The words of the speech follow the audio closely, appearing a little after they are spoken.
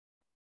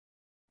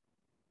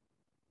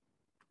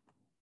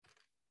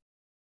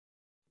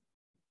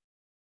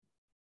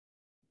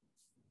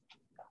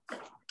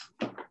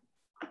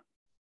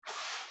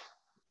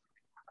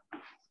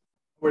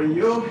How are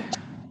you?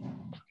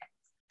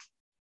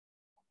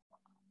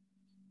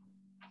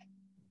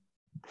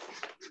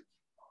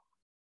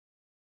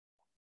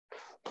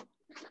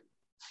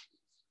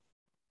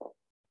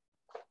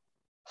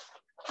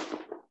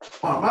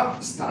 Warm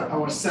up, start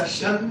our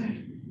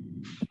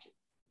session,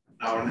 an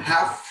hour and a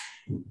half.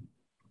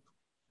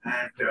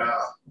 And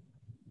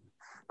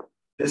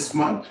this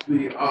month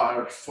we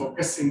are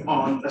focusing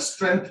on the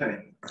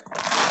strengthening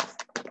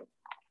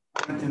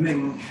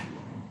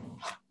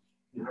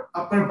your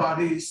upper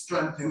body,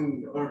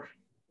 strengthening your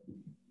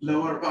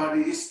lower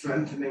body,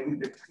 strengthening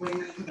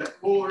between the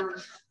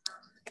core.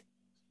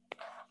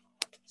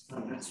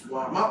 So let's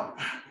warm up.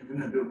 We're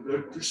gonna do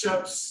good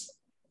push-ups.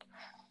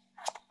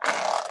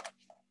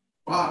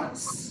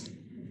 Squats.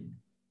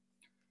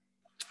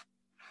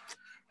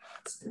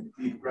 Let's take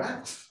a deep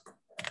breath.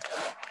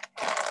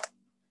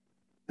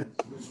 As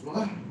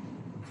usual.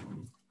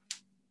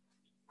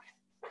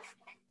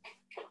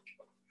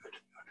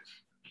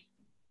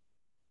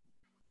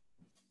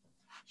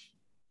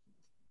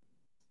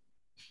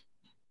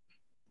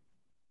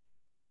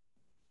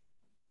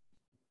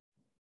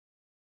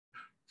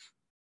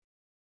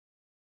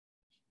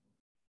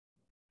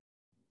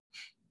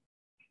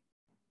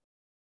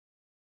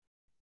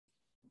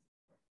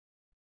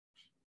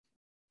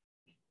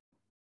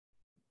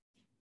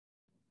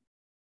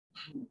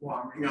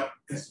 Warming up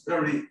is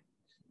very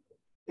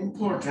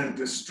important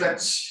to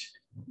stretch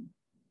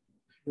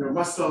your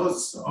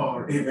muscles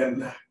or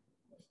even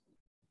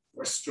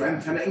for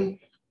strengthening.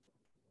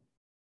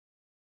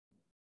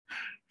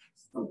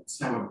 So let's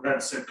have a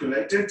blood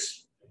circulated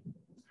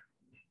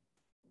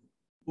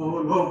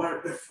all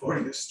over before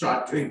you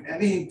start doing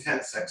any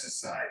intense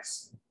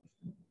exercise.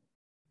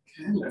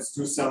 Okay, let's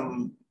do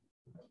some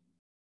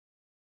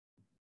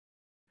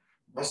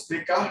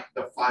Vastika,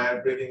 the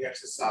fire breathing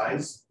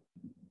exercise.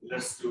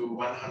 Let's do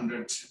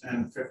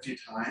 150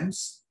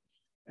 times.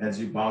 As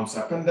you bounce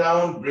up and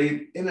down,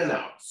 breathe in and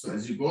out. So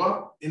as you go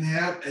up,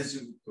 inhale. As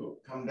you go,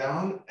 come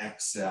down,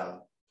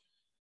 exhale.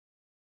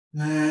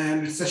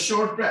 And it's a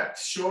short breath,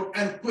 short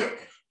and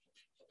quick.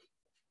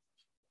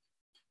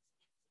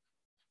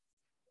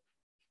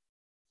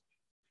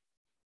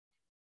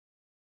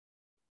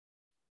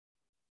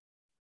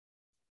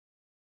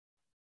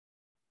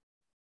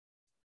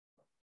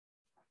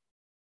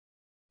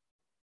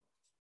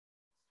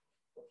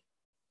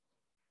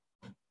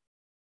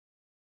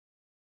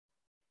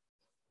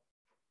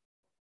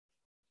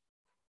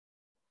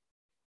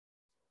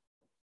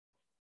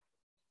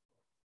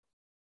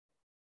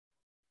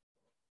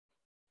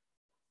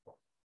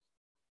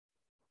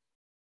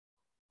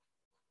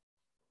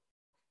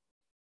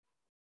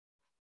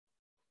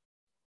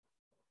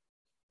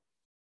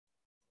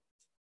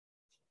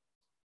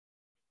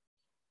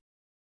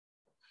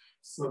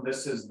 So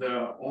this is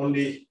the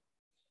only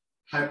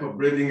type of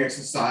breathing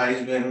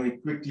exercise when we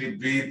quickly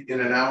breathe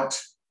in and out,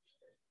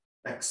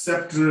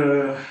 except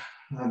the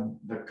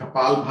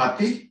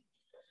Kapalbhati,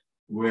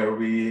 where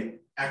we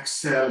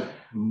exhale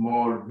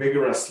more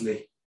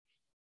vigorously.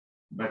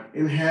 But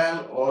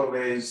inhale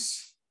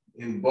always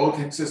in both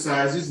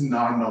exercises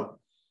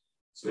normal.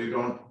 So you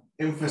don't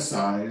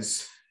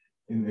emphasize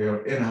in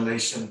your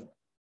inhalation.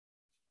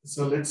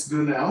 So let's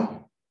do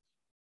now.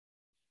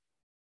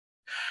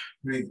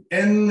 Breathe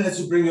in as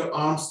you bring your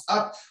arms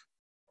up.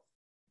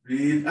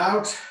 Breathe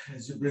out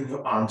as you bring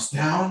your arms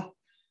down.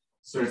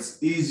 So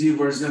it's easy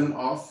version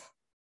of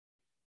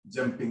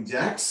jumping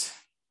jacks.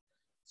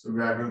 So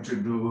we are going to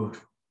do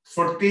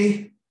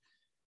 40,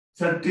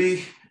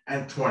 30,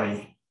 and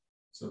 20.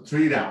 So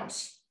 3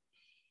 rounds.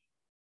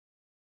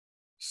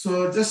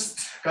 So just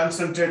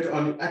concentrate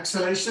on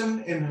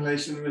exhalation.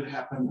 Inhalation will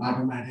happen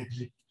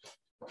automatically.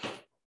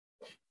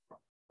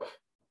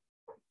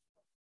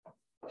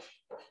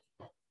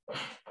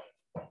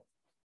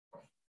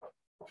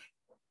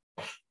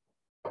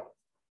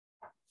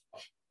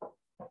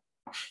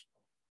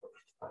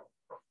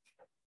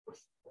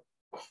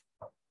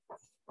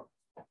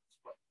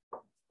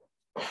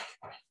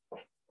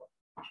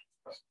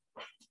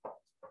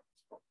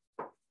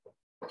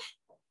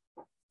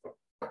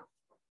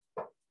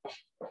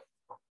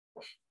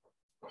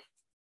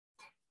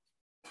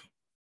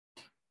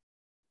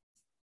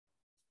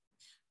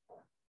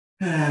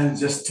 And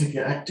just take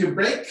an active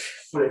break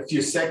for a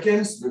few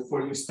seconds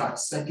before you start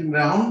second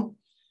round.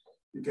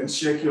 You can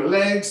shake your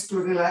legs to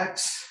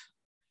relax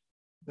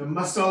the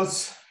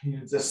muscles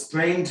you just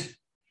strained.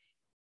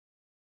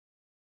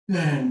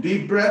 And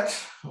deep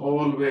breath,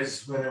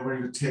 always whenever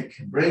you take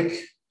a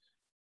break,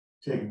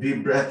 take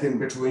deep breath in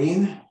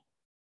between.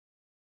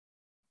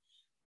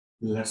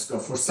 Let's go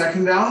for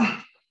second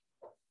round.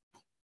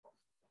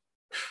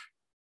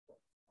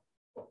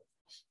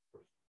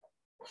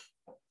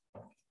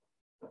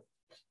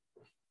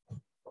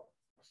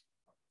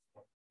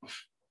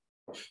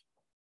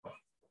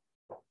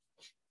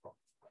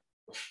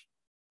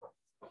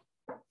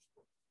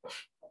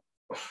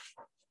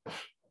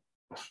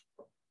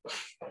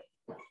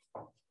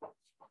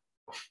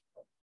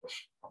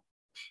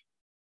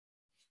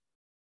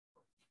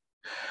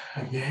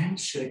 Again,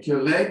 shake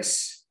your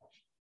legs.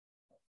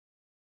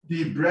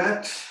 Deep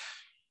breath.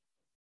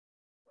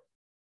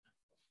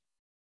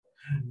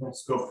 And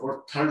let's go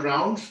for third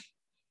round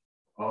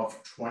of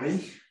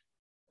 20.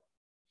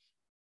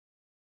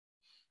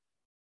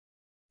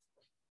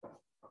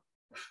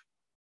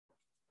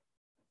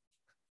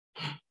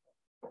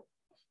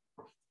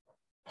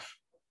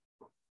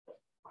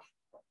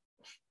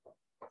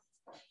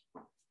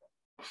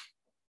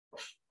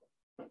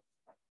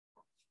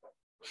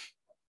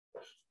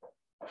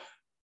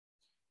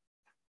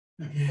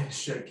 Again,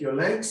 shake your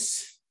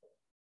legs.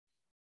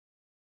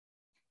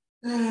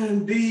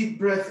 And deep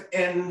breath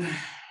in.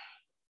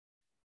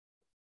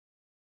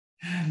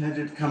 And let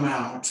it come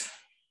out.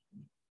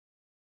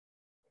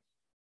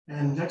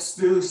 And let's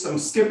do some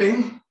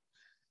skipping.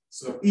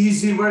 So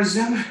easy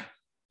version.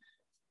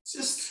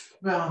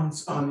 Just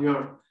balance on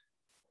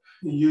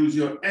use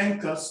your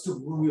ankles to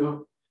move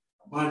your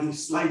body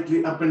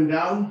slightly up and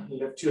down.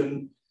 Lift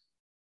your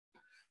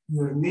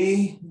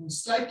knee in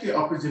slightly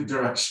opposite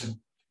direction.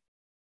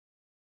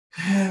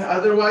 And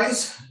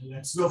otherwise,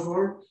 let's go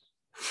for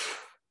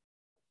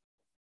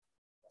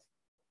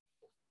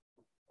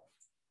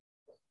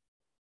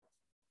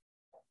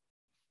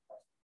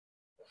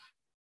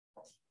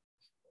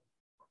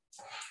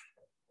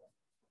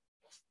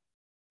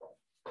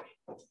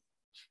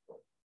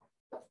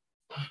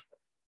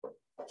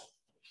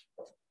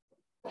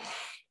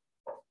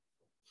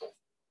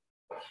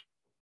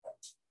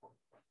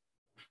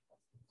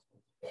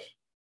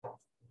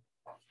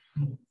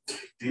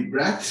deep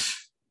breath.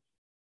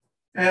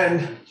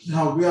 And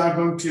now we are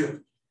going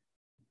to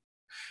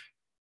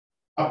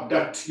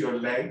abduct your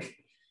leg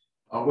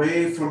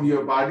away from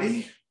your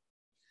body.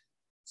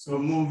 So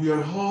move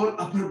your whole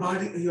upper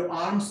body, your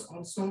arms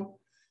also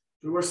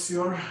towards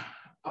your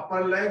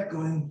upper leg,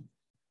 going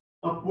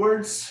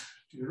upwards,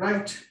 to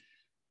right,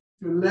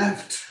 to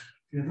left,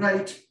 to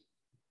right,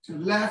 to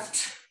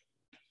left.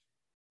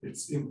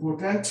 It's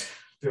important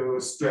to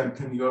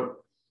strengthen your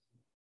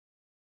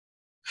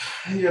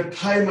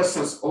thigh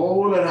muscles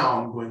all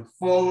around, going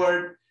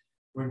forward,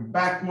 going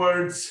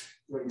backwards,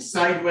 going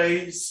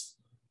sideways.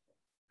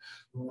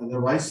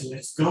 Otherwise,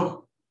 let's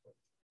go.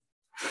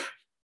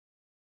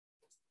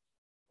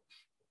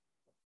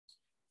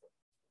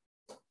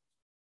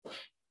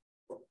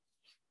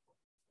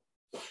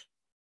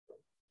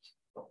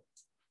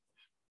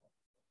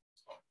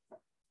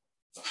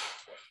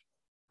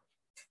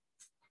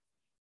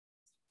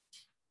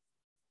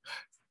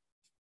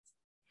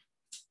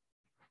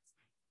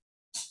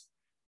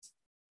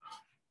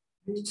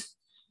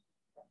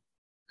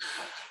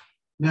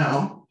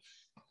 Now,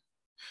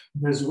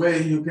 there's a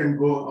way you can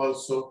go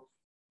also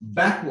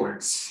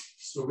backwards.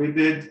 So we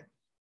did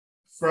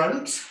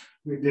front,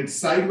 we did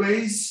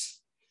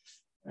sideways,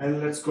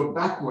 and let's go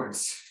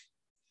backwards.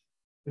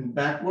 And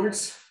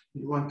backwards,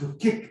 you want to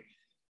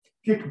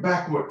kick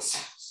backwards.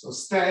 So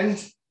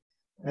stand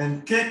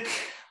and kick,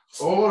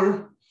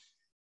 or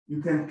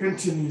you can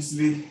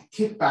continuously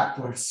kick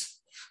backwards.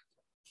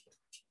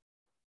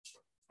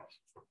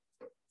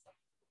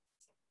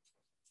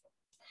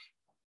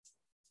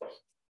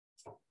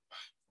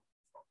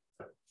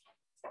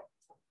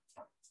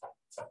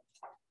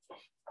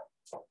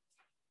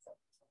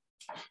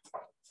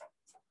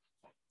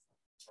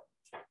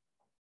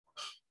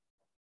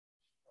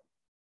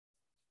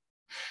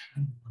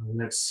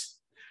 Let's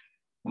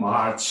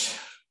march.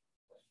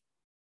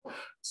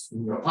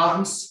 Swing your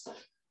arms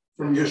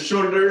from your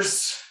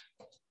shoulders.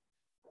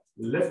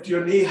 Lift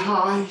your knee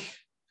high,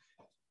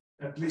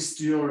 at least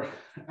to your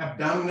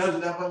abdominal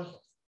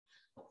level.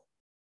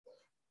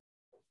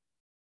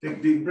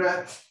 Take deep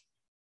breath.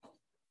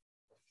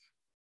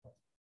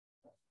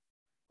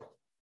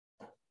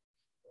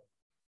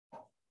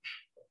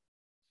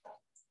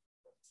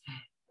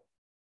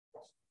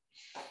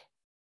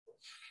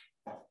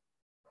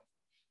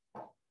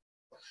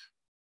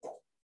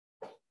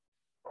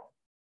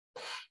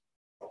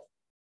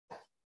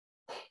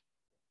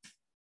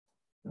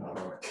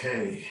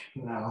 Okay,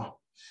 now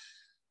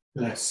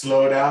let's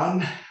slow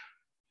down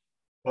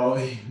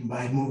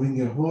by moving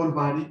your whole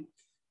body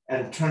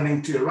and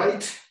turning to your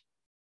right.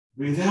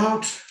 Breathe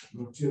out,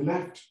 go to your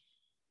left.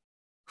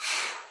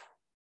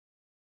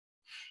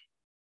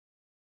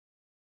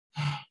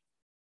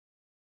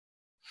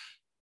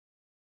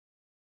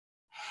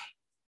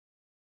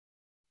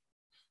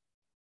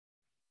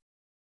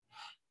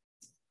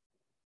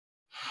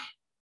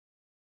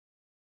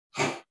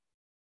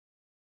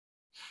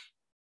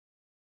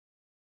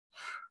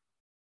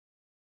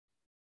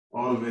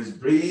 Always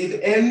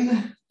breathe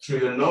in through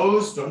your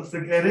nose, don't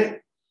forget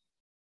it.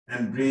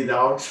 And breathe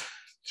out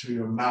through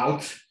your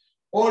mouth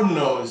or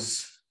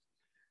nose.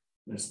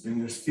 Let's bring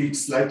your feet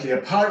slightly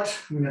apart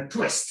in a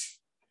twist.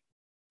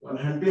 One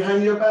hand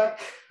behind your back,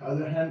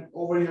 other hand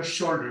over your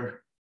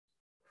shoulder.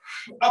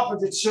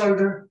 Opposite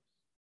shoulder,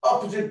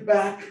 opposite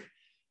back.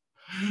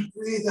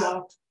 Breathe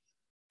out.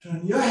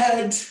 Turn your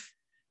head,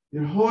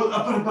 your whole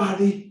upper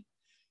body.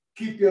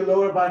 Keep your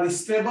lower body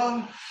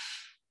stable.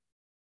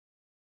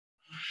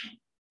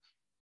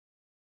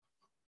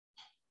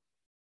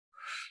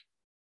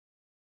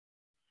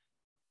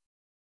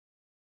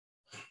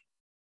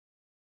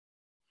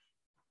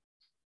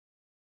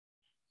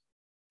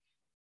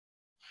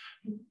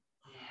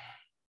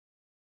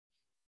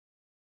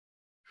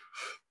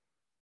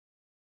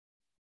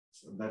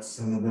 So that's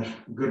another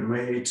good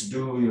way to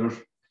do your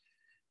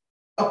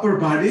upper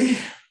body.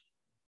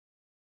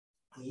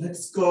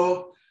 Let's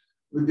go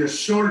with your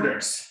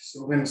shoulders.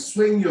 So when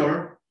swing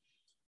your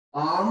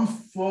arm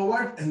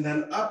forward and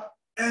then up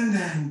and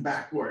then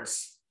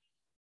backwards.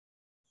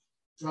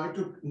 Try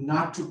to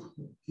not to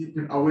keep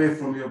it away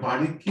from your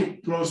body.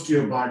 Keep close to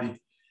your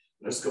body.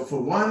 Let's go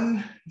for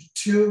 1,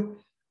 2,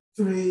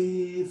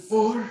 3,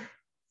 4,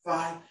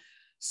 5,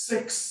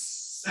 6,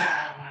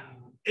 7,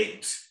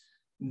 8,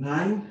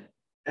 9,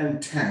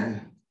 and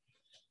 10.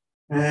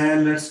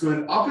 And let's go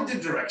in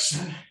opposite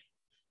direction.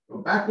 Go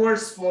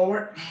backwards,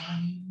 forward.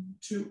 1,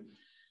 2,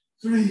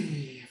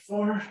 3,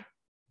 4,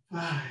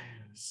 5,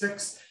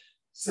 6,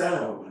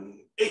 7,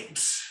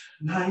 8,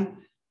 9,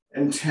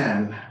 and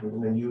 10. We're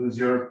going to use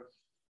your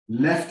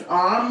left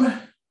arm.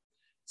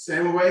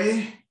 Same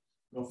way.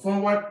 Go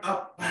forward,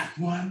 up, back.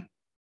 1,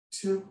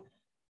 2,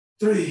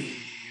 3,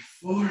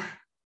 4,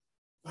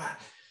 5,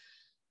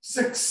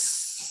 6,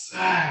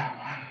 7,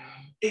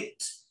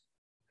 8,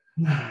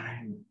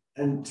 9,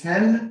 and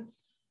 10.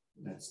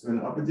 Let's go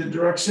in opposite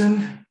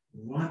direction.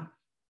 1,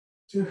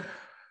 2,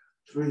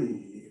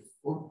 3,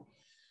 4,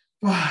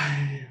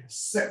 5,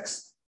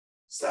 6,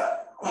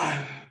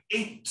 7,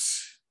 8,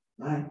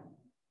 9,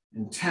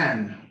 and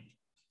 10.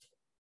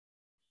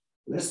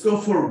 Let's go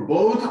for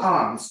both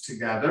arms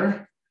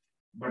together,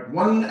 but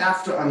one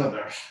after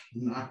another,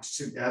 not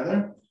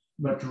together,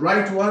 but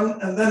right one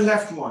and then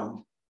left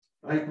one.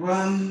 Right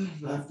one,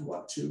 left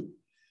one, 2,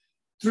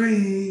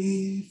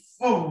 3,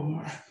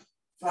 4,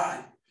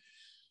 5,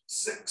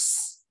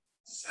 6,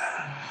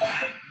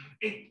 7,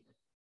 8,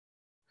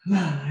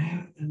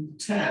 9, and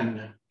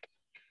 10.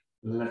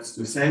 Let's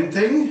do the same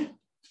thing.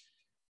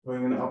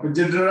 Going in the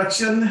opposite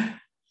direction.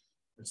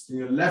 Let's do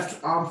your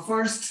left arm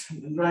first,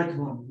 and then right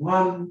one.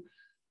 1,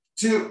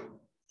 2,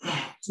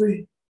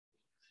 3,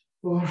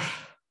 4,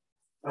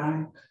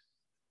 5,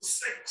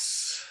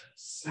 6,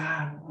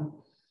 7,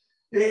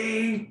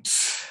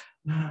 8,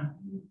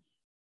 9,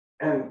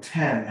 and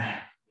 10.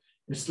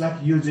 It's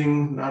like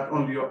using not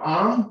only your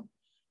arm,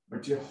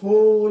 but your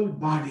whole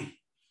body.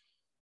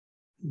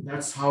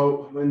 That's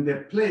how when they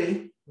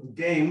play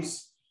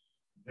games,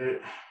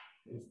 if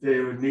they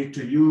need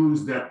to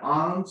use their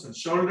arms and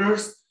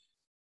shoulders,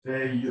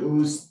 they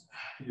use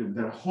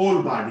their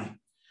whole body.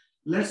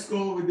 Let's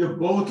go with your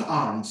both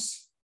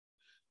arms.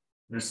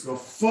 Let's go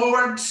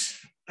forward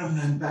and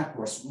then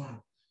backwards.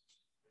 1,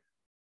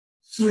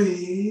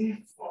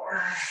 3,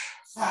 4,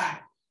 5,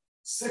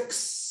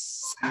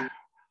 6, 7,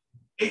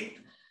 8,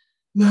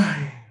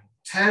 9,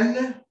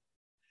 10.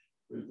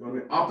 We'll go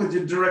in the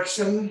opposite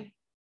direction.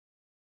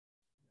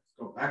 Let's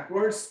go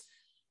backwards.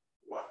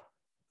 1,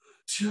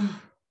 2,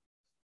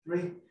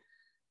 3,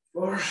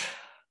 4, 5,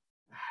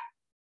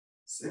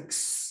 6,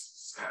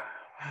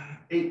 7,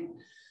 8,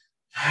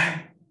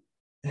 9,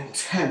 and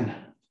 10.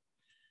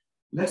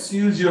 Let's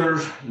use your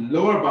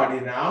lower body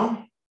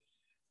now.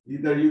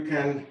 Either you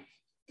can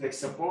take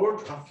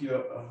support of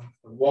your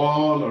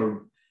wall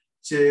or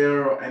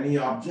chair or any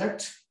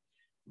object.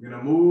 You're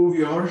gonna move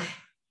your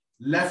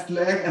left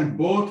leg and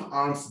both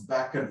arms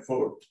back and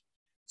forth.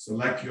 So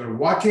like you're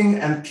walking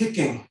and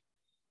kicking.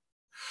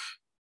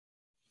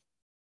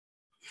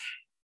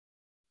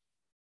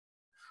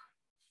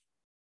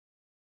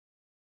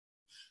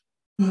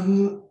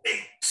 8,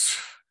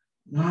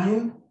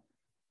 9,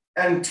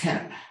 and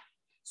 10.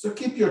 So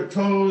keep your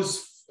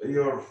toes,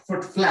 your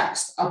foot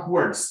flexed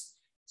upwards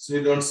so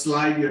you don't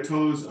slide your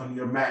toes on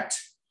your mat.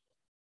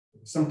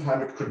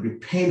 Sometimes it could be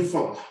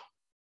painful.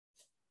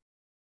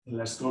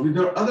 Let's go with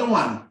your other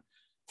one.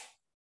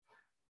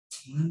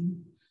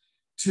 1,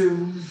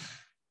 2,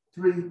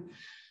 3,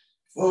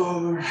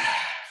 4,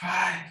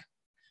 5,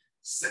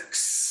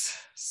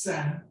 6,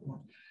 7,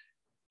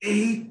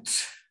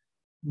 8,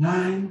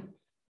 9,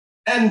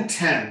 and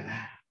 10.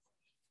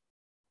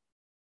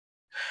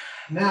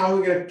 Now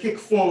we're gonna kick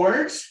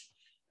forward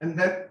and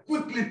then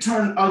quickly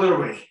turn other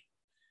way.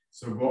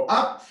 So go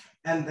up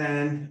and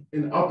then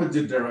in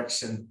opposite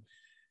direction.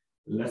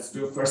 Let's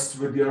do first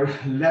with your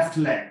left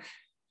leg.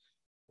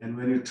 And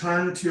when you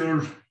turn to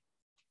your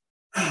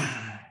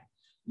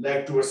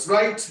leg towards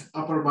right,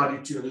 upper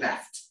body to your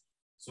left.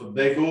 So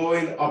they go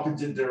in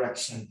opposite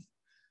direction.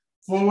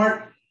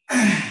 Forward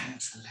and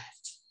to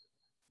left.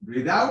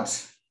 Breathe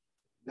out,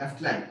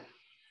 left leg.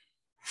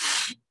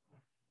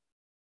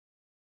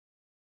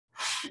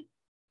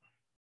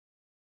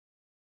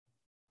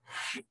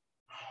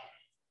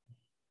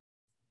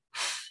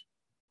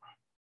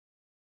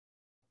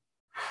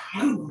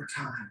 One more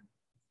time.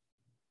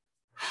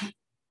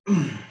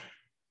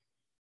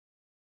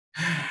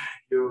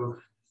 You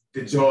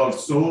dissolve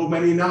so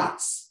many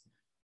knots.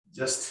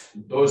 Just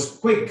those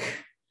quick,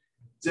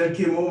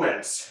 jerky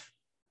movements.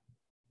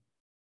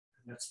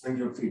 Let's bring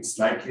your feet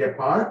slightly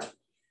apart.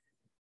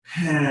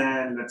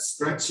 And let's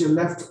stretch your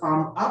left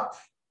arm up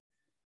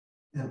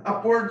and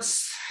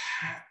upwards.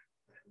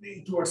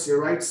 Lean towards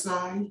your right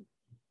side.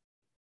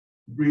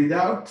 Breathe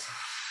out.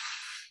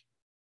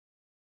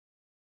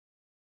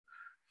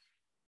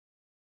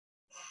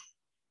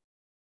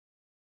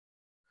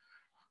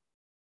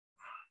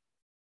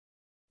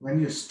 when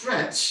you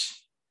stretch,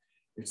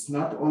 it's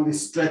not only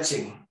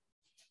stretching,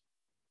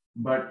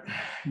 but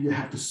you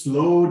have to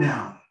slow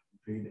down.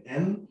 Breathe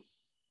in,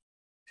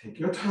 take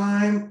your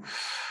time,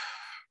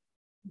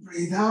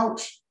 breathe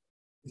out.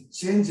 It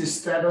changes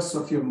status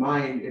of your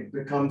mind. It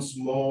becomes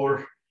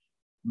more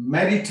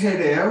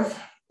meditative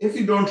if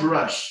you don't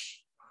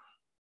rush.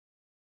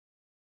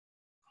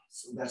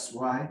 So that's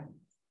why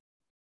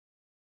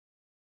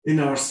in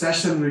our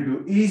session, we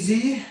do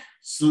easy,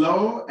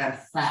 slow, and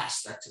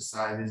fast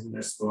exercises.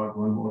 Let's go out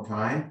one more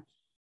time.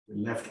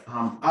 The left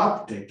arm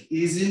up, take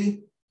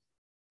easy.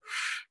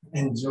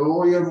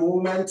 Enjoy your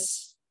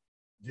movements.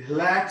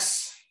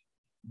 Relax,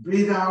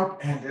 breathe out,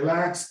 and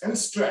relax and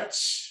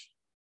stretch.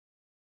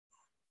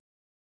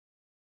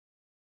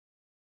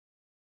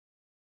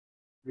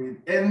 Breathe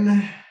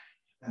in,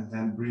 and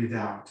then breathe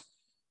out.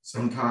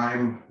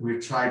 Sometimes we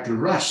try to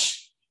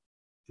rush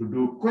to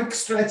do quick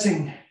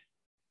stretching.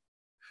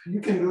 You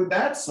can do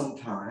that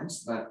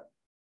sometimes, but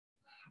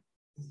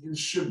you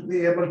should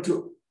be able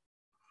to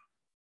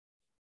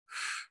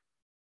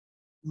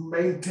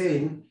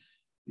maintain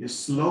your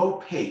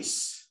slow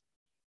pace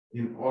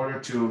in order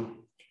to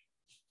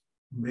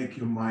make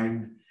your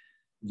mind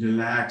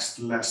relaxed,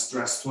 less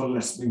stressful.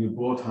 Let's bring your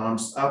both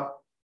arms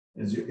up.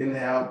 As you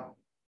inhale,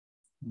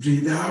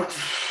 breathe out.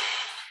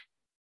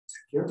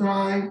 Take your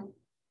time,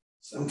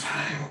 some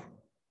time.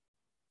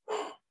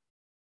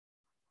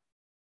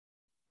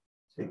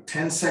 Take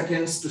 10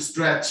 seconds to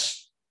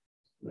stretch.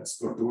 Let's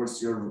go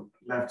towards your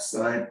left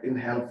side.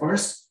 Inhale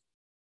first,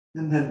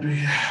 and then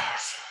breathe out.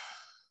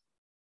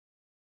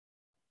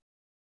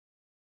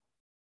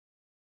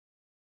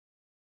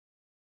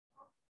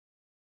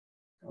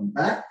 Come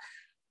back.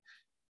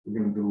 We're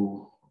going to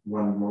do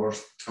one more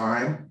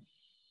time.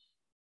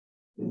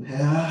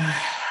 Inhale,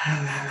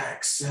 and then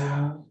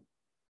exhale.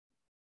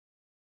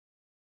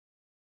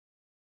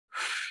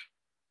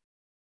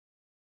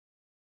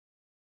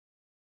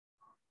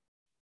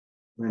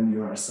 When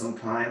you are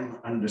sometime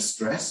under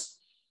stress,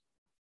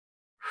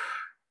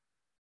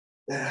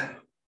 then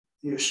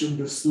you should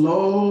do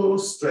slow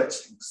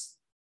stretchings.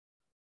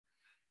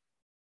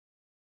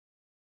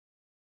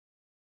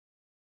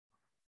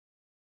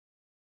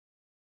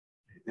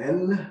 Breathe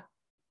in,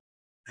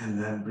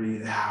 and then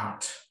breathe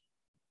out.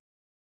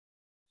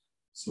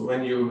 So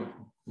when you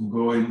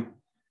go in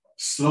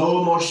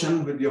slow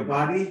motion with your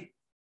body,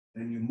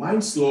 then your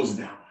mind slows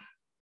down.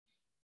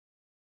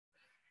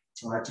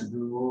 Try to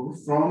do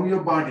from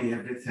your body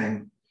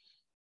everything.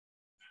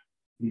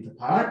 Feet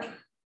apart,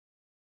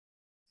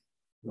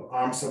 your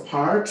arms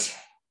apart.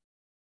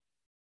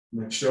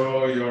 Make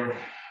sure your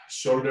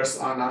shoulders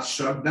are not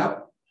shrugged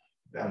up.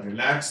 They're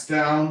relaxed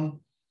down.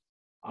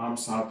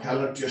 Arms are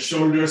parallel to your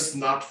shoulders,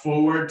 not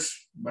forward,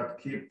 but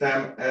keep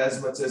them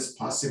as much as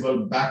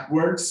possible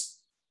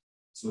backwards.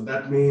 So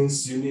that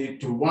means you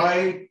need to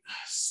wide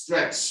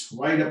stretch,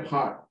 wide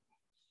apart.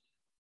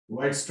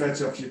 Wide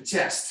stretch of your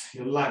chest,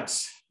 your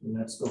lungs.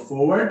 Let's go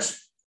forward.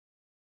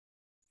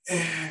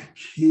 And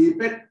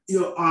keep it,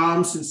 your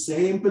arms in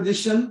same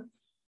position.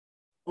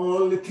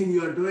 Only thing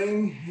you're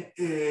doing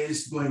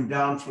is going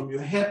down from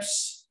your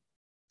hips.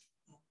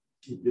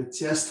 Keep your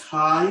chest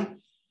high.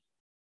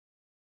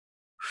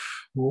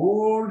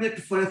 Hold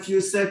it for a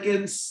few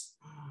seconds.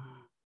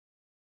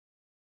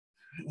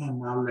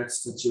 And now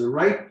let's touch your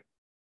right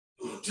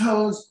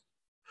toes,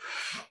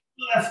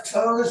 left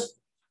toes.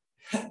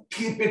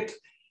 Keep it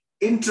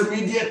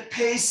intermediate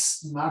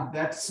pace, not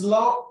that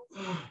slow,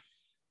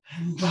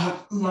 and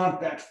not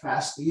that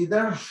fast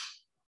either.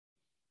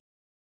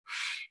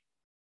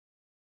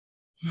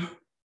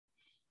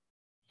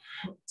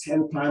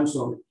 Ten times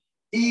on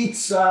each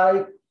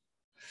side.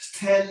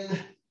 10.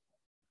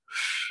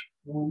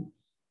 1,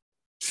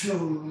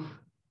 2,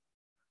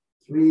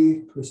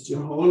 3. Twist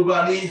your whole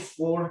body.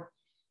 4,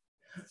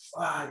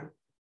 5,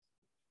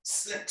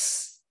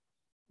 6.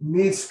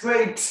 Knees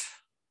straight.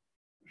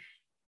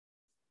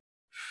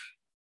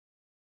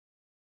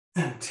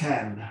 And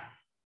 10.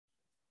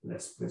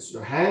 Let's place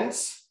your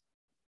hands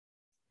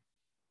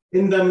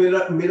in the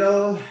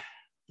middle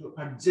to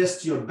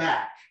adjust your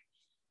back.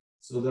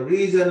 So the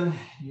reason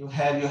you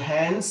have your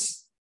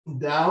hands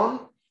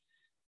down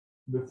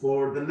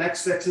before the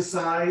next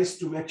exercise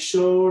to make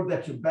sure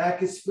that your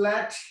back is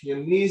flat, your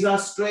knees are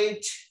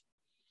straight,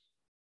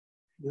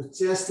 your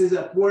chest is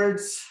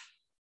upwards.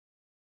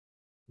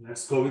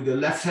 Let's go with your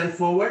left hand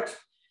forward,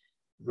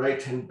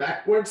 right hand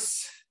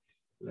backwards.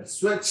 Let's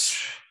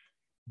switch.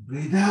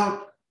 Breathe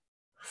out.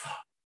 5,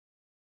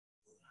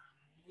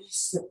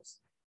 6,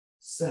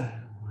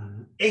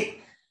 7,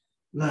 8,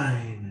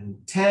 9,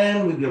 and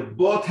 10 with your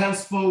both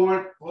hands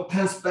forward, both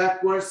hands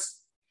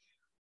backwards.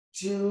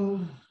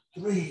 2,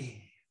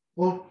 3,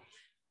 4,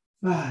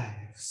 5,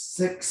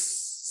 6,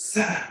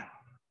 7,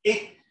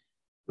 8,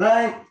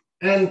 9,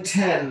 and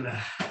 10.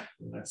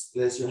 Let's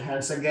place your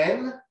hands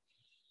again.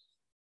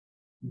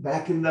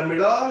 Back in the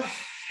middle.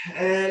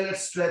 And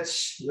let's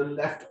stretch your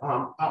left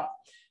arm up.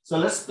 So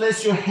let's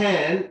place your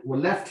hand, your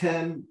left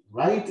hand,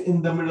 right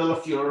in the middle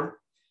of your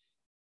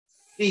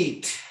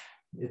feet.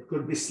 It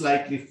could be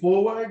slightly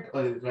forward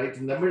or right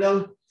in the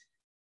middle,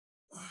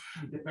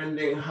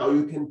 depending how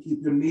you can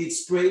keep your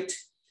knees straight,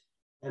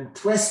 and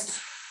twist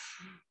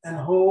and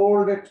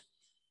hold it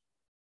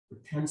for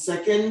 10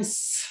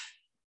 seconds.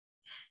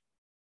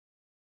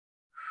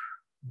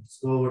 Let's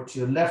go over to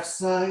your left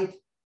side.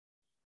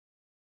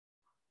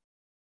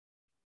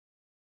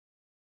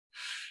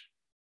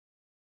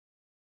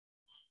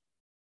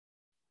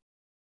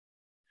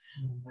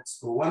 Let's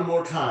go one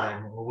more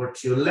time. Over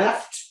to your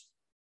left.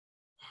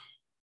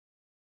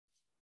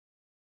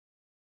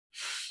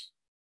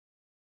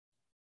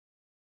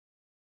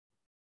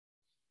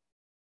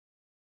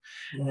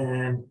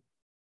 And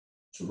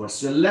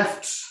towards your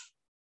left.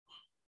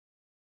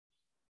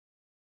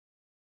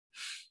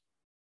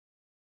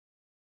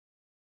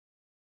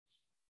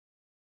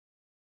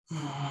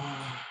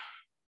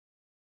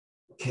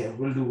 Okay,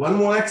 we'll do one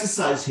more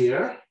exercise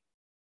here.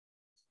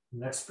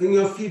 Let's bring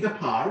your feet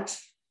apart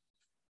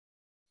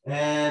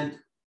and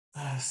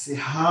see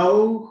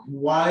how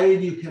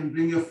wide you can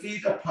bring your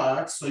feet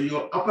apart so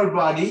your upper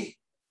body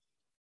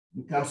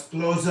becomes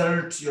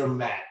closer to your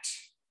mat.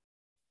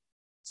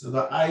 So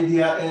the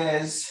idea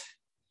is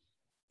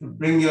to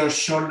bring your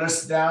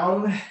shoulders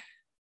down.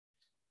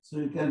 So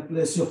you can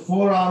place your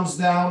forearms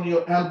down,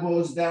 your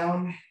elbows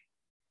down,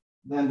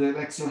 then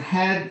relax your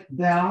head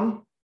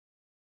down.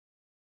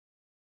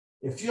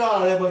 If you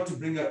are able to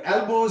bring your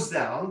elbows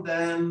down,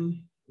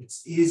 then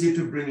it's easy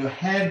to bring your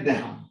head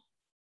down.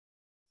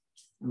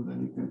 And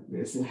then you can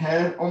place your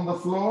head on the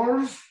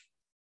floor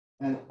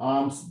and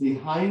arms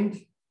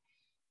behind.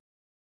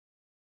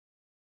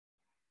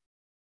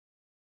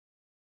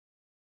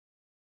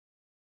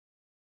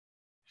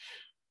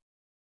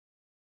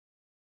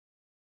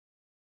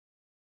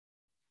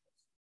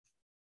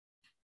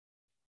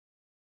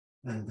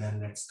 And then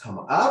let's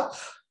come up.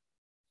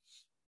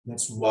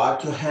 Let's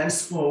walk your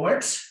hands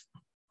forward.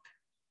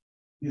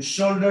 Your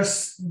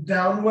shoulders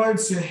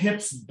downwards, your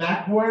hips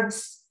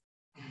backwards.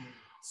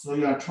 So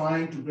you are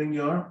trying to bring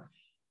your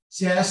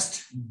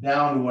chest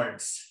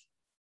downwards.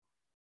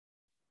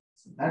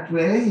 So that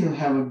way you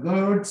have a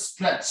good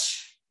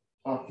stretch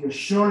of your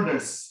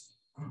shoulders.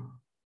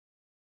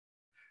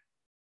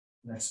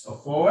 Let's go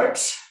forward.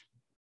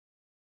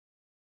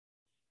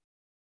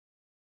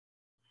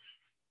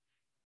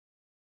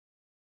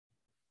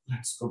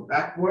 Let's go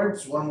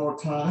backwards one more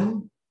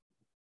time.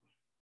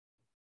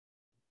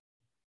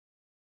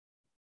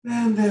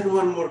 And then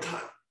one more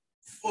time,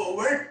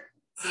 forward.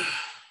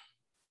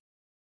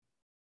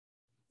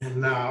 And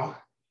now,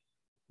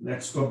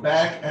 let's go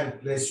back and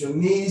place your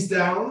knees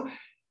down.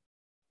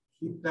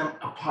 Keep them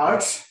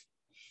apart,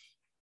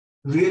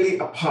 really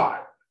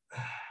apart.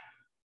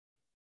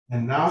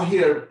 And now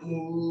here,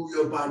 move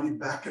your body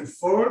back and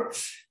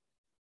forth.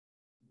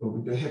 Go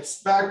with your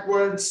hips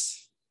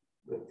backwards,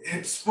 with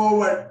hips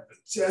forward,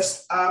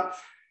 chest up.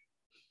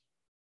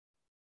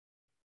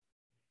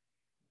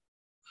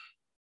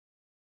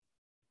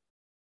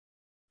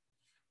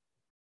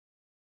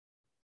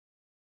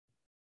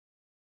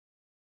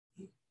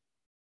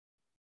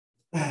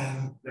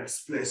 And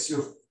let's place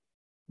your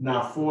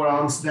now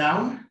forearms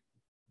down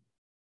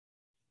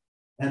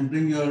and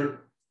bring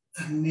your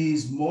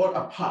knees more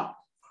apart.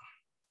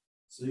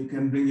 So you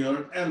can bring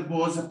your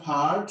elbows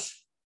apart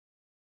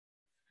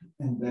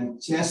and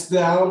then chest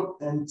down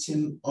and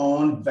chin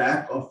on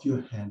back of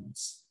your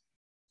hands.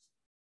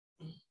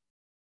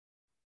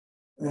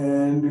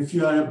 And if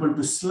you are able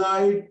to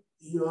slide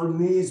your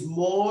knees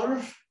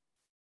more,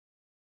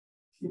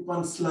 keep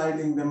on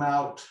sliding them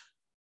out.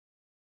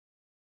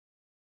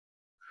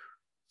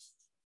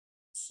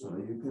 So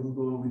you can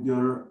go with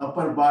your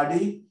upper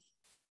body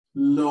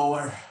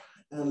lower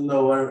and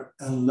lower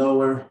and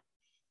lower.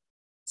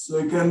 So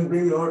you can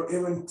bring your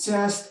even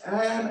chest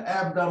and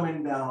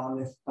abdomen down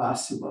if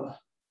possible,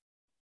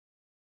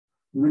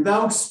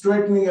 without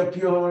straightening up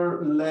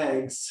your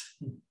legs.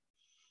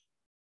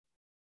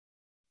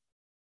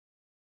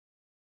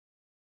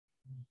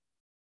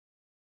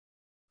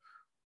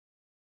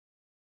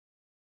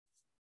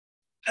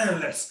 And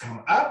let's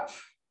come up.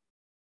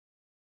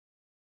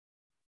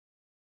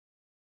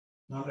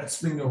 Now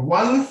let's bring your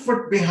one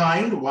foot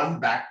behind, one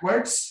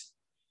backwards.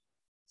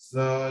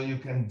 So you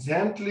can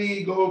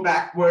gently go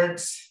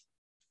backwards.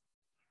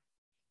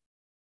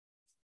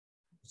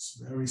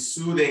 It's very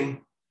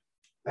soothing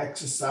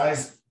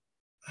exercise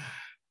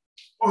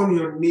on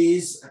your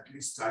knees, at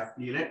least I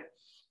feel it.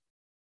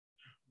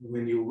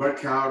 When you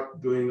work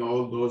out, doing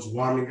all those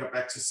warming up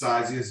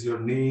exercises, your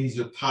knees,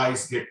 your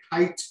thighs get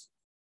tight.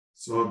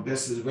 So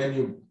this is when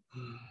you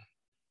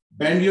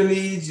bend your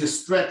knees, you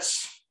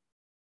stretch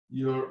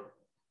your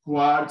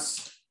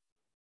quads.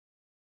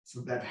 So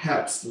that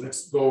helps.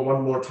 Let's go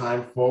one more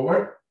time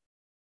forward.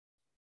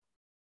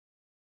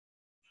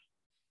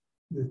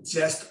 The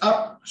chest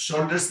up,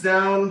 shoulders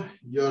down,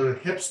 your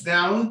hips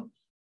down.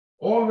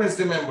 Always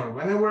remember,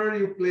 whenever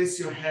you place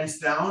your hands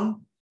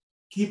down,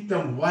 keep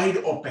them wide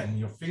open,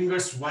 your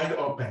fingers wide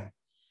open.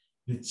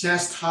 Your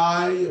chest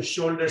high, your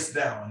shoulders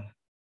down.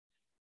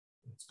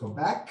 Let's go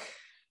back.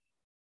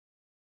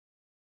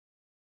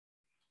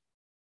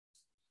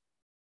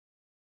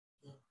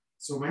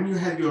 So when you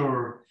have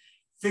your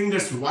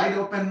fingers wide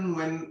open,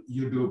 when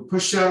you do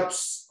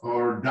push-ups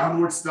or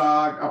downwards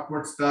dog,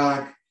 upwards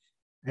dog,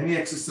 any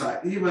exercise,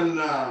 even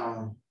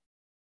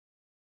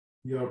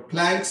your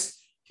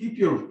planks, keep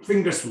your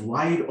fingers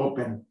wide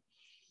open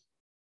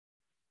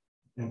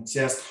and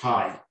chest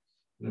high.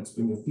 Let's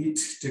bring your feet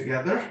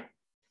together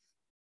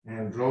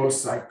and roll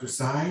side to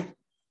side.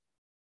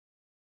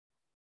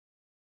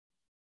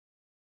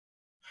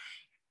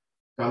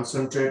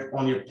 Concentrate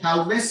on your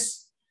pelvis.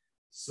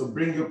 So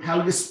bring your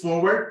pelvis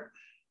forward.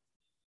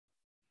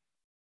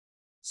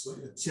 So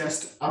your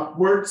chest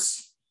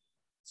upwards.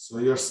 So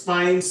your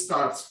spine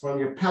starts from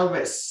your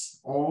pelvis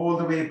all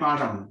the way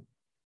bottom.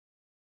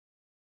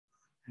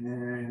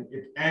 And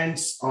it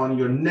ends on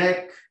your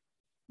neck,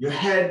 your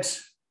head.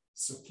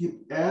 So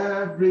keep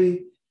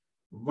every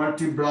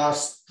vertebra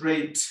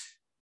straight.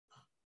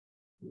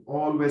 We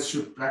always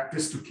should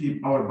practice to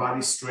keep our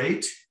body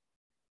straight,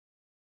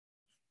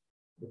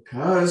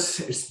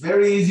 because it's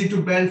very easy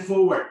to bend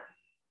forward.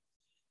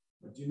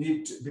 But you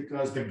need to,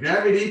 because the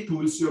gravity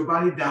pulls your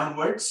body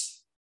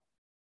downwards.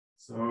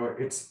 So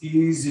it's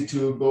easy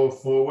to go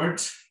forward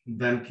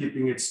than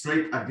keeping it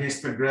straight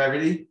against the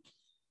gravity.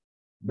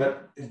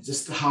 But it's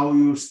just how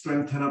you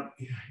strengthen up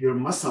your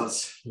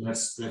muscles.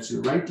 Let's stretch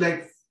your right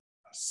leg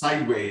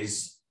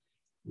sideways,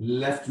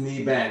 left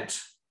knee bent,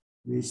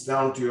 reach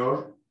down to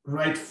your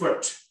right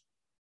foot.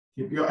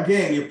 Keep your,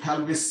 again, your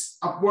pelvis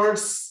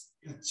upwards,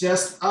 your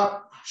chest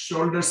up,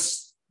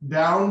 shoulders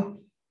down,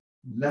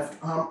 left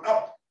arm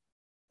up,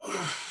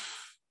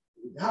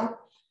 down.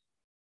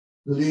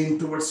 Lean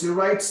towards your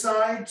right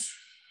side.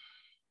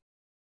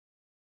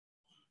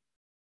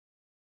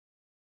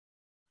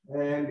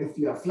 And if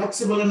you are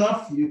flexible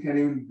enough, you can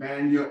even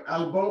bend your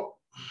elbow.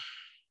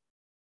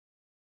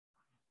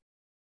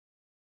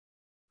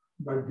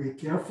 But be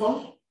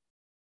careful.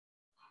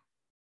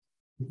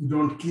 If you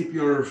don't keep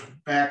your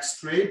back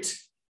straight,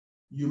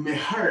 you may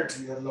hurt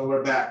your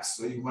lower back.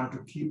 So you want to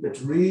keep it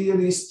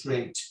really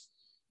straight.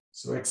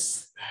 So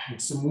it's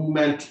a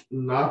movement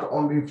not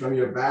only from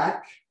your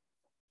back,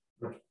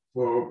 but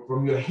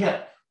from your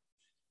hip.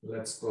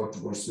 Let's go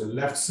towards your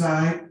left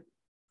side.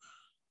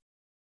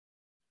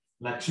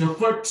 Flex your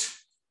foot,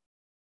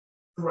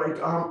 right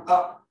arm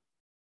up,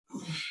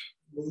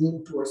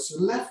 lean towards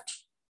your left.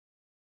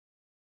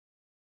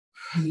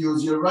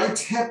 Use your right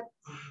hip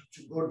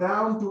to go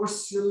down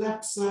towards your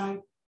left side.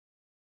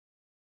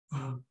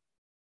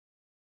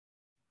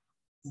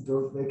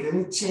 Don't make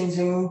any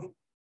changing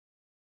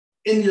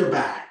in your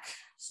back.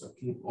 So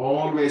keep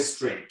always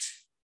straight.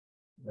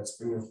 Let's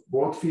bring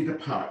both feet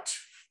apart.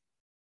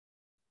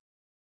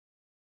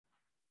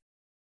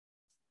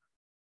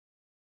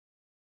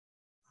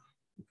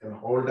 You can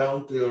hold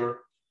down to your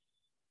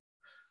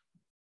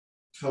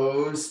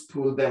toes,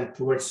 pull them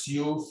towards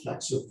you,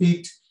 flex your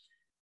feet.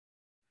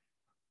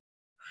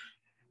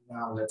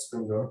 Now let's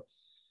bring your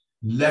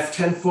left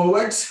hand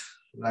forward,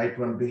 right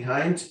one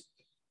behind.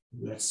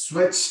 Let's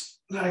switch,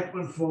 right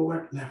one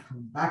forward, left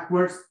one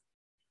backwards.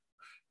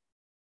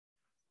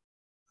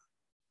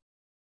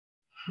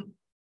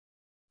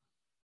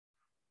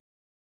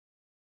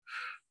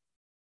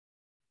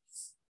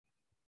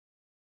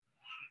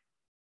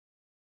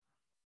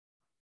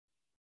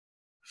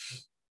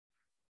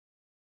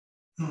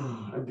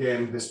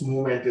 Again, this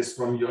movement is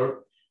from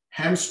your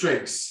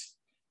hamstrings,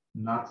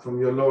 not from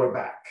your lower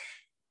back.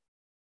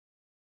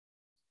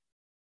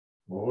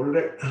 Hold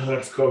it.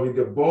 Let's go with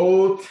the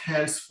both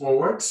hands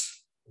forward.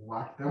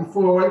 Walk them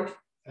forward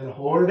and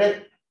hold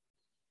it.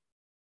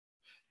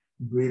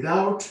 Breathe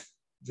out,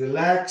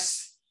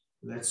 relax.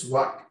 Let's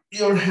walk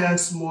your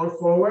hands more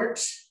forward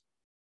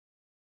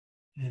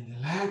and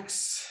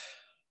relax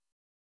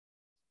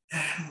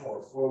and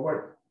more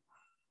forward.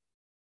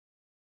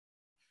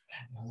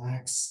 And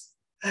relax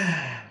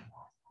and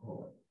more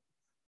forward.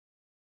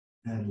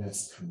 And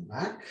let's come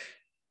back.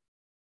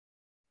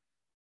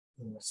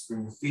 And let's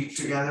bring the feet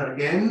together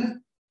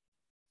again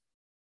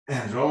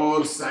and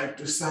roll side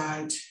to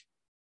side.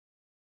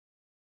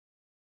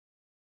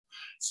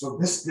 So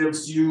this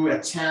gives you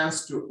a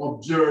chance to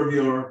observe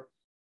your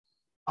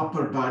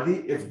upper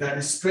body, if that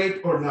is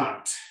straight or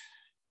not.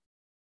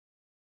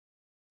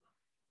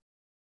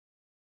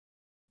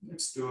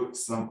 Let's do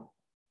some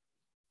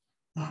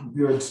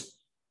good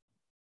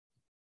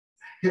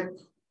hip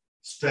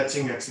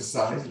stretching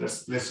exercise.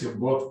 Let's place your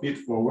both feet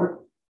forward.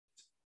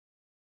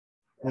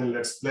 And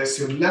let's place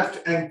your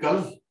left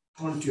ankle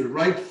onto your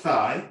right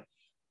thigh.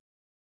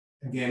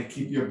 Again,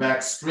 keep your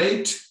back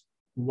straight.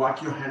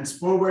 Walk your hands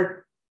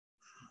forward.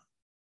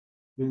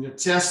 Bring your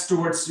chest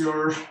towards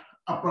your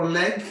upper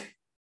leg.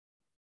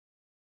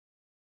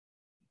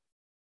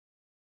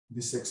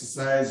 This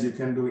exercise you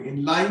can do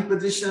in lying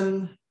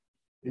position,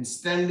 in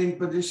standing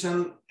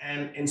position,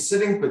 and in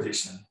sitting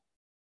position.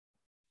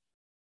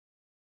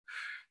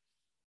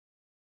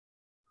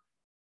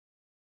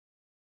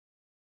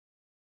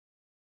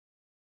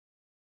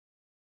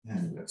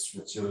 And let's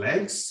switch your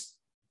legs.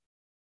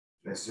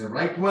 Place your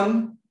right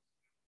one.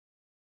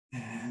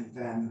 And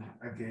then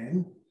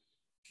again,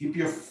 Keep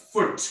your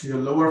foot, your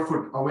lower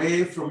foot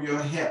away from your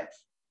hip.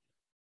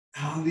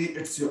 Only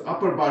it's your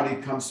upper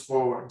body comes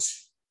forward.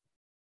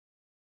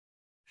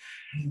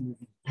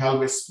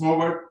 Pelvis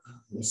forward,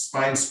 your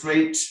spine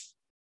straight,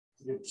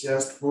 your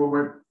chest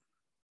forward.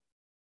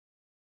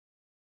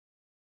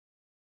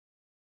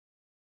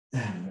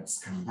 And let's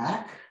come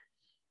back.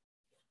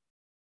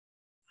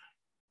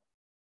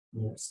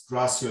 Let's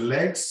cross your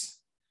legs.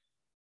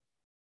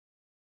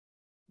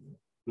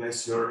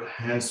 Place your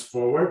hands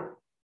forward.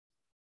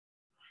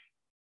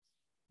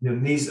 Your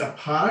knees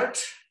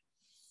apart,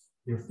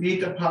 your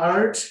feet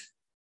apart.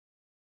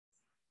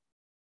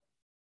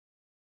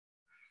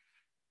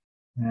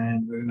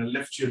 And we're going to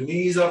lift your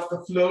knees off the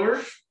floor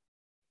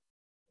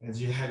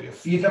as you have your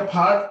feet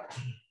apart.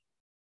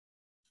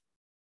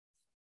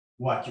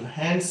 Walk your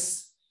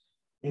hands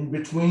in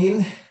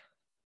between.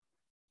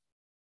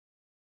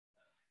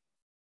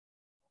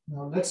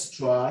 Now let's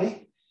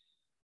try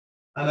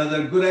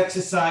another good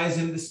exercise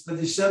in this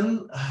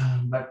position,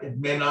 but it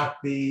may not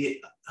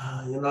be,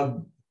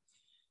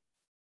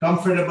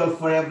 comfortable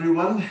for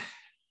everyone.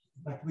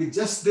 But we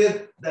just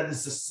did, that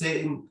is the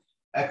same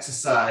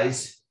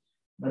exercise.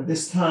 But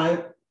this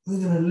time, we're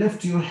going to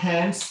lift your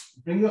hands,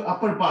 bring your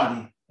upper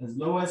body as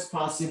low as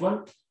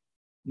possible.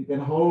 You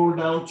can hold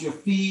down to your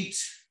feet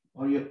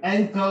or your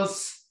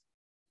ankles.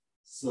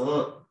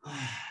 So,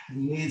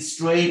 knees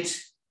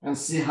straight and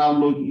see how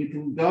low you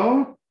can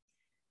go.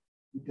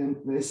 You can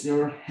place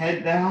your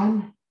head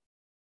down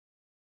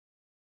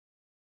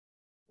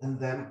and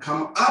then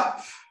come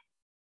up.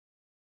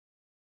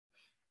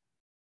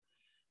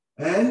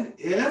 And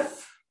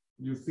if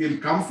you feel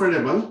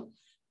comfortable,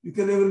 you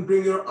can even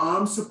bring your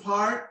arms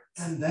apart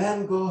and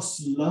then go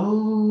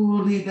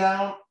slowly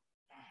down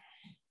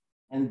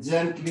and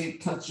gently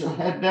touch your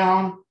head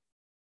down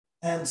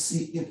and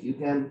see if you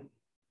can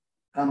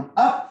come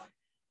up.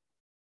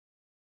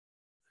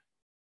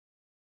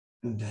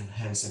 And then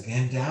hands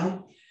again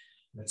down.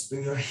 Let's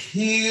bring your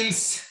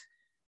heels,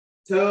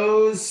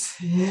 toes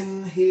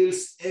in,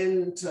 heels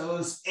in,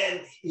 toes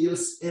in,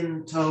 heels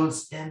in,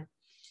 toes in.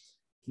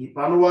 Keep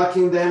on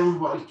walking them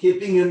while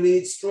keeping your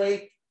knees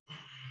straight.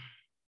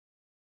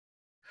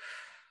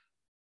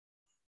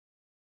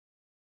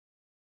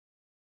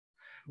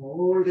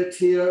 Hold it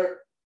here.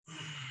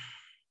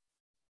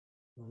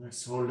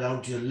 Let's hold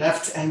down to your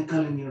left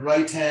ankle in your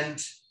right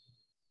hand.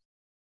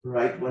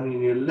 Right one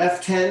in your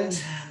left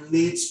hand,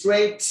 knees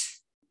straight.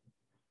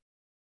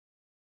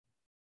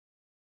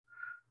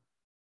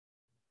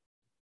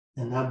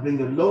 And now bring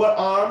your lower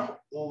arm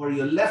over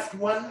your left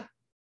one.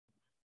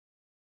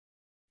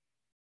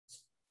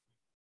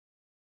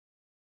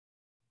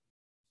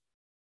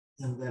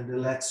 And then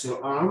relax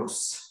your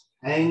arms,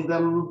 hang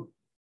them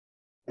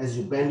as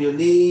you bend your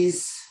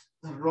knees,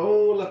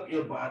 roll up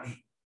your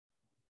body.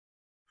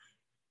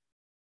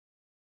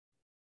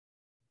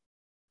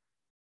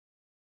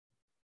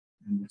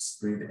 And let's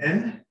breathe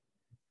in.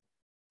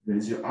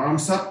 Raise your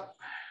arms up,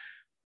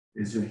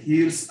 raise your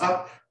heels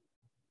up.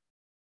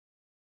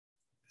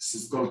 This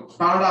is called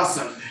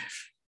Pranayama.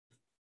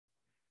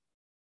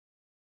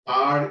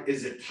 Pad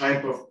is a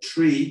type of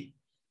tree.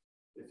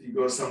 If you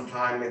go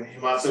sometime in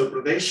Himachal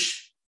Pradesh,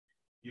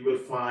 you will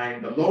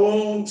find the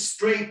long,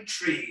 straight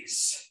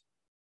trees.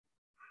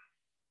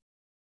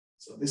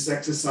 So this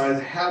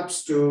exercise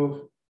helps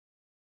to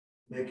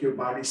make your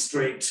body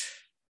straight.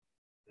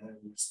 And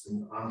just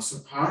bring the arms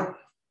apart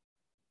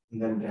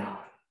and then down.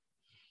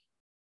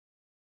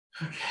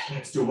 Okay,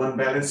 let's do one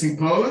balancing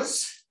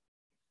pose.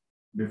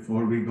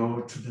 Before we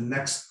go to the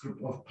next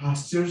group of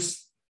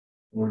postures,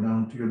 hold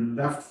down to your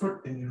left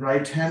foot in your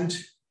right hand.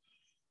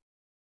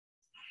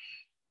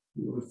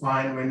 You will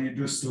find when you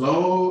do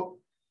slow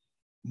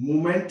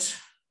movement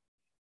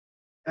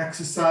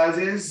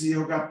exercises,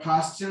 yoga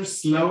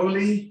postures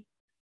slowly,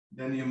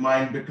 then your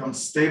mind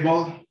becomes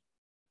stable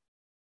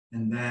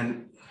and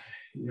then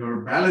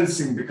your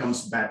balancing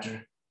becomes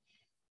better.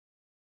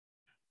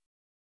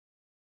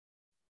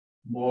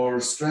 More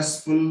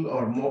stressful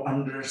or more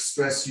under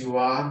stress you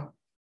are,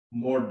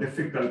 more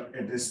difficult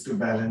it is to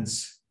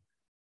balance.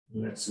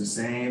 Let's do the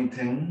same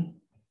thing.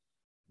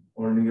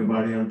 Holding your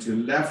body onto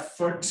your left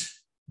foot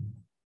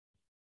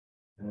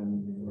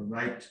and your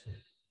right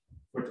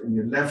foot in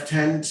your left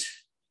hand,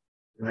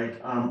 right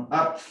arm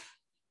up.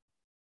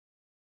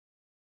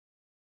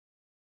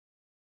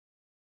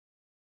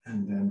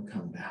 And then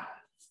come down.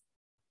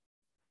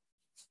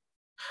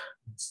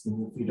 Let's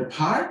move feet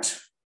apart.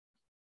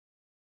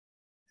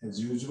 As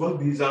usual,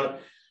 these are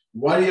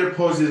warrior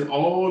poses,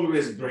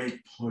 always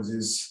great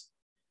poses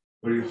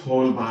for your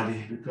whole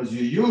body because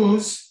you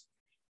use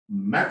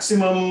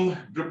maximum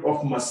grip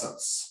of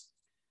muscles.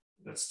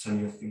 Let's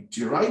turn your feet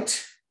to your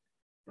right,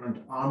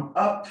 front arm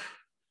up,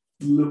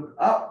 look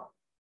up.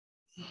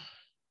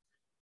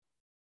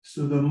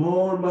 So the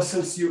more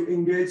muscles you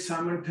engage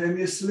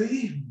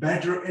simultaneously,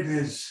 better it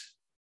is.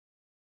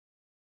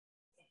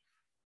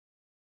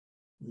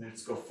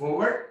 Let's go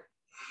forward.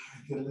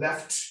 The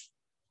left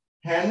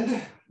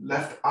hand,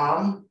 left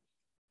arm,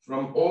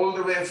 from all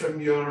the way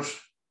from your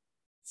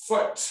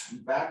foot,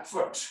 back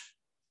foot.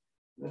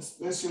 Let's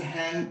place your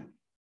hand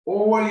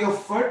over your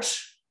foot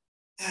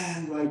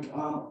and right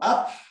arm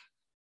up.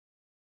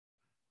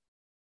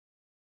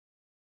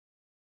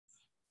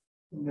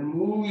 And then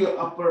move your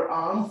upper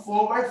arm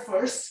forward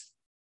first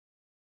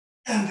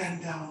and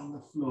then down on the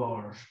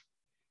floor.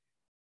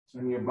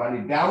 Turn your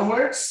body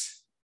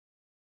downwards,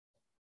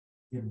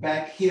 your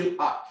back heel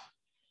up.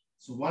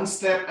 So one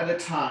step at a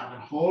time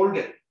and hold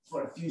it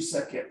for a few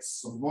seconds.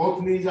 So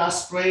both knees are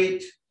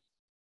straight,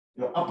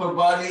 your upper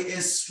body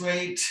is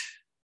straight.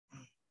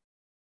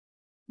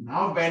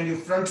 Now bend your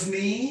front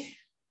knee,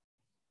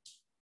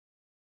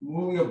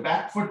 move your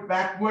back foot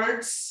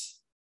backwards.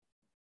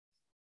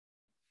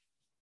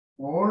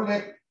 Hold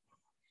it.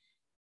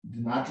 Do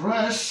not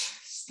rush.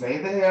 Stay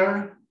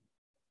there.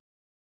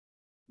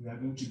 We are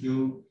going to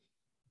do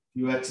a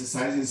few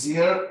exercises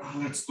here.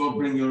 Let's go.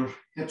 Bring your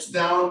hips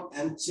down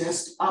and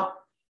chest up.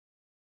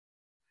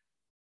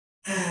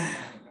 And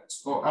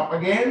let's go up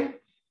again.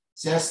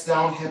 Chest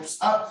down, hips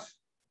up.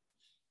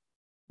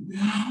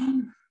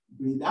 Down.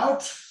 Breathe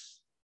out.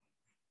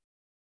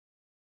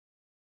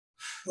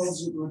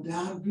 As you go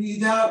down,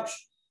 breathe out.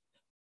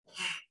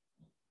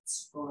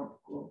 Let's go up,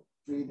 go.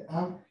 Breathe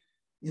out.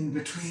 In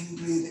between,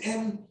 breathe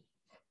in.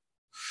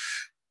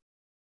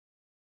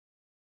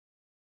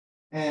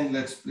 And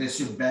let's place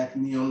your back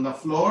knee on the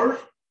floor.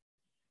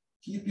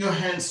 Keep your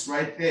hands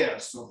right there.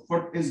 So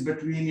foot is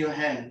between your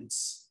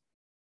hands.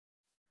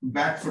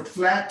 Back foot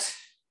flat.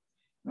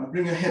 Now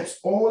bring your hips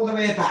all the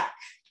way back.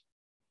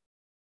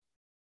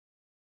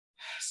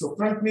 So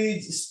front knee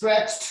is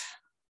stretched.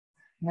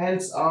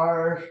 Hands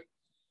are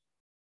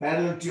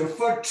parallel to your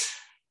foot.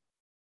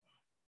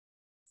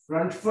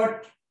 Front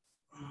foot.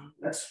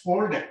 Let's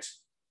hold it.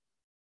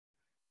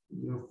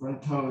 Your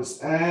front toes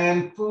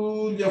and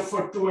pull your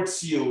foot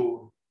towards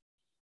you.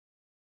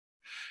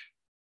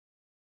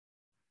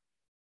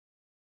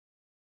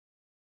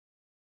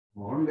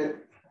 Hold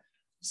it.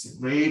 It's a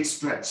great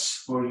stretch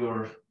for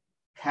your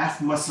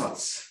calf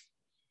muscles.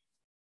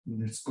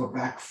 Let's go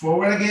back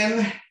forward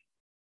again.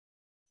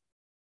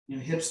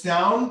 Your hips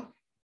down.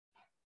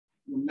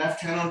 Your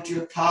left hand onto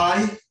your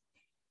thigh.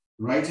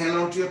 Right hand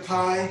onto your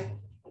thigh.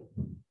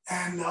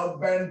 And now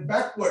bend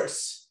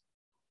backwards.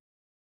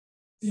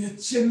 Your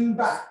chin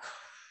back.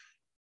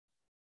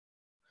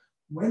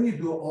 When you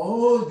do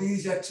all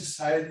these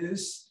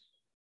exercises,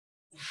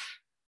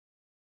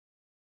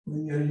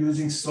 when you're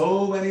using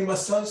so many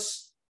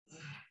muscles,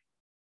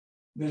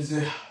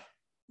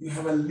 you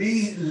have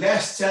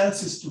less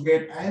chances to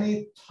get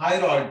any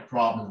thyroid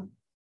problem.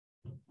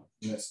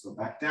 Let's go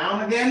back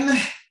down again.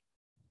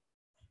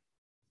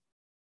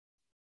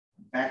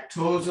 Back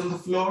toes on the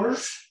floor.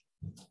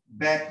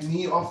 Back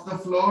knee off the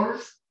floor.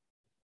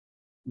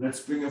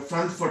 Let's bring your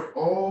front foot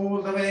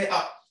all the way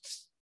up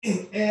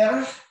in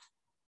air.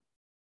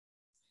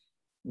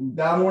 In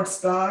downward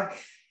dog.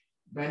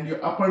 Bend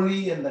your upper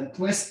knee and then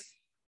twist.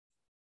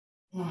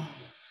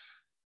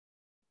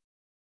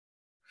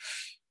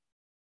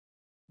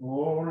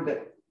 Hold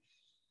it.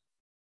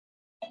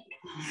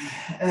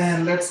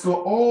 And let's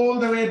go all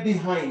the way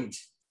behind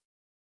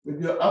with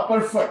your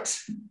upper foot.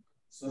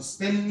 So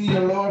spin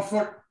your lower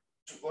foot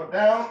to go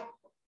down.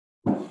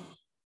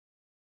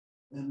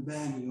 And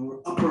bend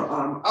your upper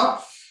arm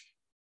up,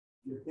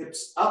 your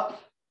hips up.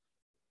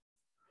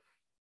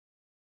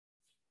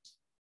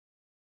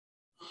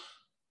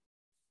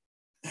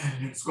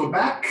 And let's go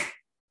back.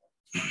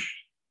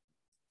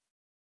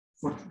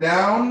 Foot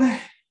down.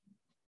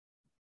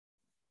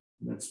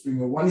 Let's bring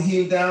your one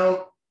heel down,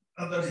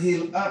 other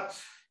heel up.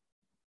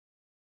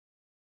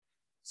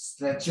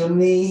 Stretch your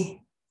knee.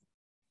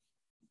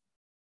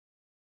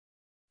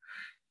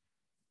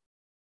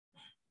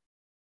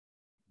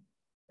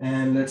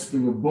 And let's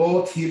bring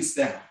both heels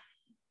down.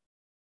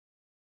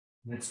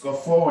 Let's go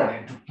forward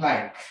into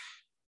plank.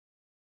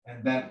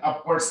 And then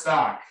upward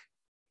dog.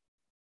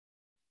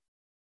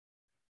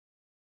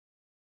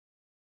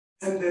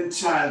 And then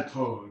child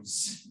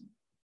pose.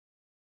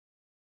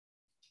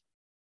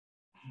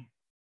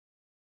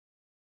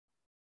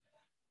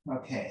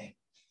 Okay.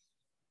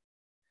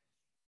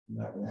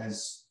 Now,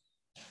 as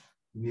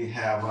we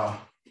have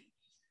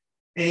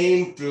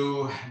aim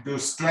to do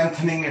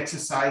strengthening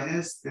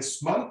exercises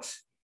this month.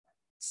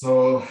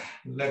 So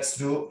let's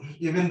do,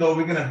 even though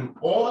we're gonna do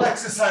all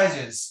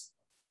exercises,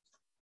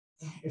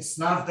 it's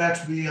not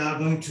that we are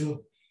going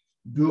to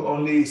do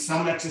only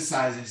some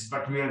exercises,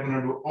 but we are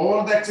gonna do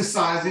all the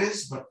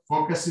exercises, but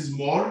focus is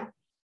more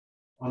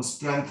on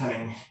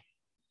strengthening.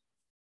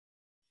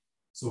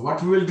 So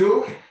what we will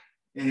do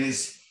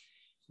is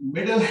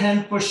middle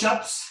hand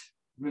push-ups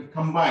will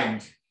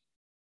combined.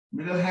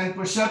 Middle hand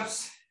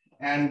push-ups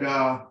and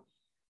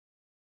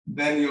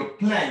then your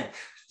plank,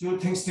 two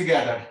things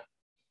together.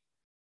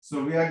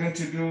 So we are going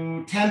to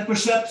do 10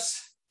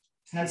 push-ups,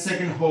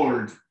 10-second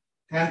hold,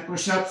 10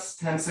 push-ups,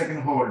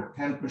 10-second hold,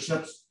 10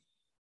 push-ups,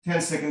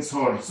 10 seconds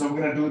hold. So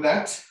we're going to do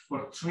that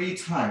for 3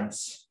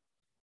 times.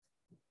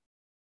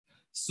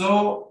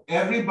 So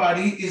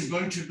everybody is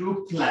going to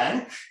do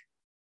plank,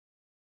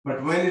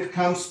 but when it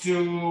comes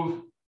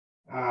to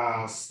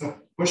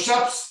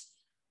push-ups,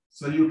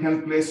 So you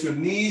can place your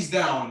knees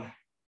down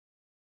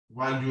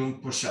while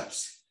doing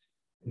push-ups.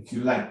 If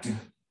you like to,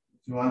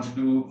 if you want to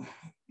do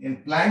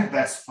in plank,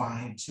 that's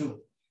fine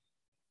too.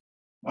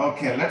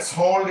 Okay, let's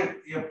hold it,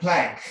 your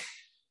plank.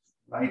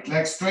 Right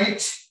leg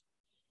straight,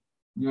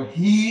 your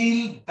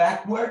heel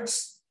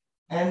backwards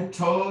and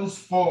toes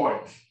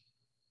forward.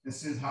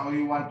 This is how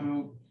you want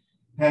to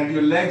have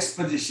your legs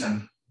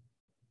position.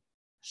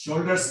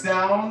 Shoulders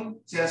down,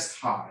 chest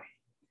high.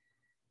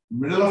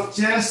 Middle of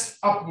chest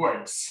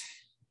upwards.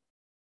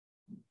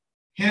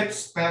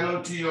 Hips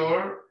parallel to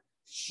your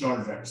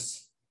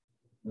shoulders.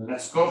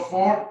 Let's go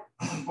for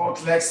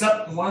both legs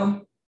up.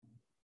 1,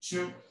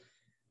 2,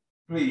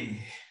 3,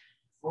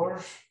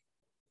 4,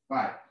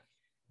 5,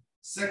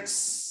 6,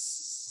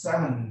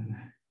 7,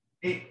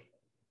 8,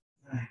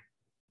 9,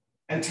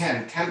 and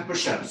 10. 10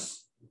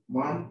 push-ups.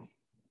 1,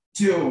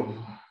 2,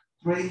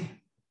 3,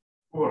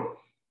 4,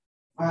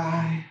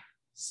 5,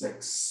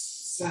 6,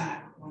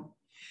 7,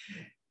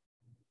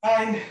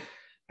 9,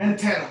 and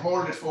 10.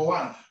 Hold it for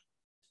 1,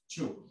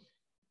 2,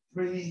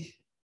 3,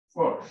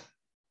 4,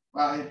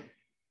 5,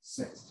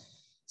 6,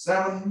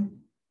 7,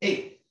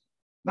 8,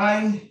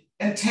 9,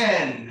 and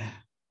 10.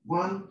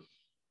 1,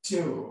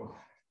 2,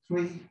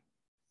 3,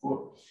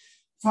 4,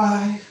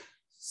 5,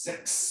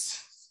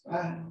 6,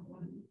 7,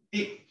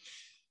 8,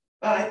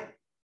 9,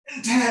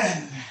 and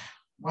 10.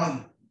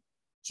 1,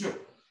 2,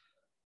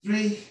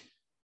 3,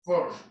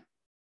 4,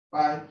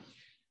 5,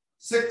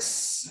 6,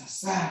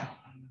 7,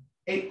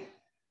 8,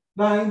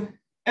 9,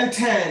 and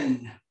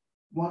 10.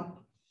 1,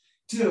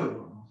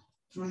 2,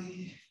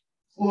 3,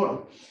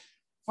 4,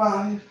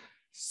 5,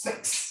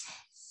 6,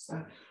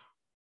 7,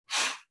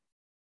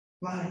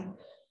 9,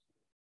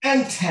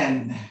 and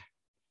 10.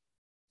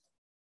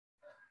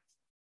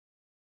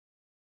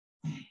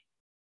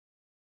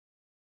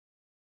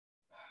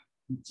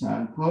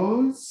 Child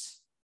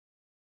pose.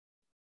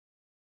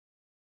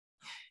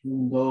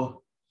 Even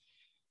though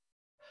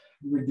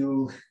we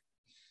do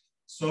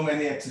so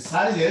many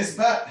exercises,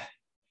 but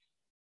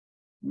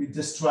we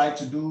just try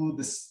to do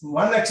this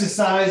one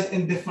exercise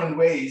in different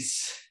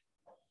ways.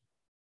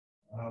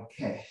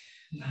 Okay,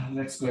 now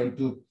let's go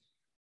into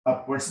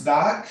upwards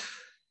dog.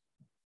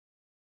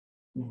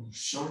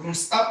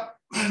 Shoulders up,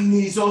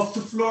 knees off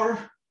the floor.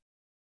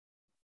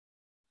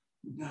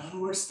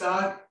 Downwards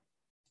dog.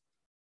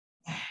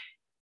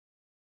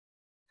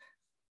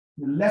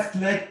 Your left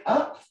leg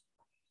up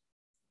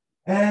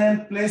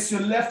and place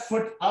your left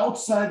foot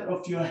outside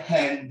of your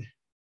hand.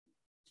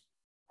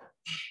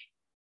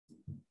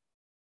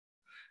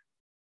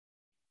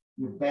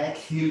 Your back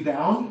heel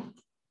down.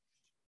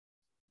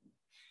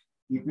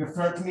 Keep your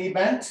front knee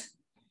bent.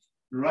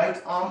 Right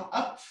arm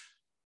up.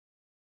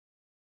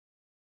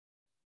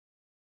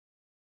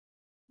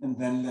 And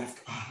then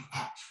left arm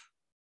up.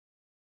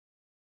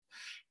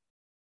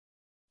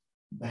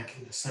 Back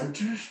in the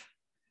center.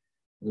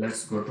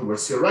 Let's go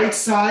towards your right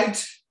side.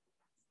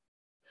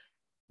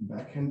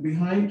 Back and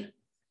behind.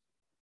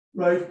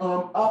 Right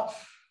arm up.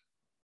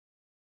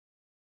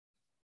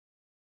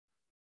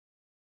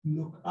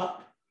 Look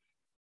up.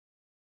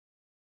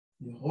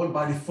 Your whole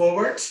body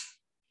forward.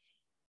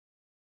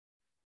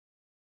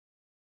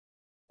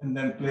 And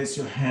then place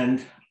your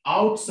hand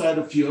outside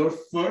of your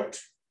foot.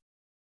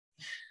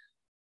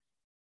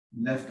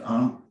 Left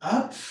arm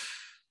up.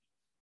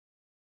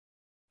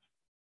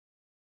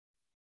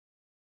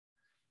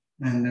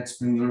 And let's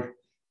bring your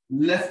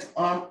left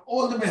arm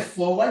all the way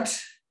forward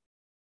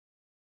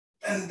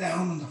and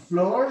down on the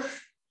floor.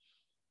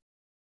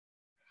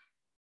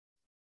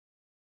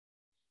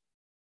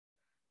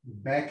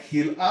 Back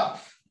heel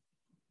up.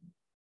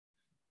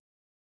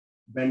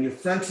 Bend your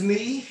front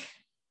knee.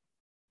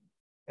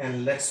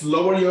 And let's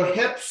lower your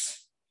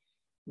hips.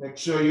 Make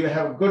sure you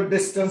have good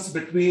distance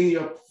between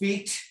your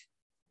feet.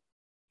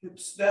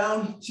 Hips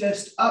down,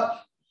 chest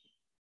up.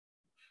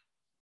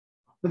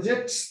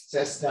 Opposite,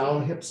 chest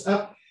down, hips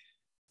up.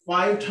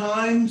 5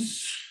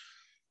 times.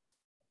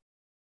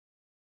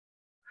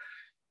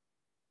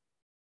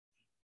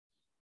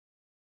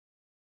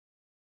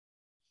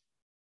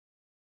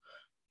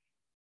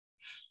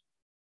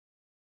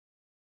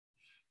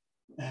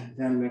 And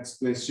then let's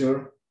place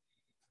your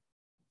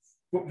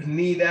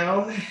knee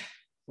down,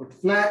 foot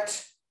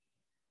flat.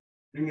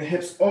 Bring your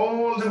hips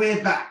all the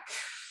way back.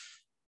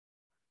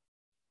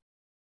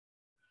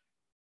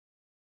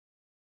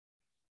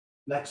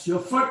 Flex your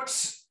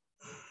foot.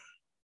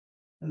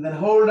 And then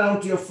hold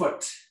down to your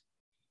foot.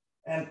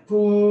 And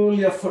pull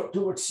your foot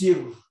towards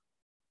you.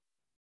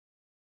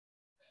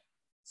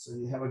 So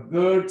you have a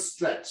good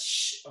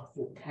stretch of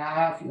your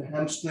calf, your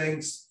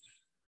hamstrings.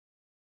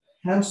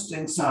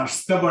 Hamstrings are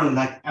stubborn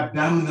like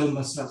abdominal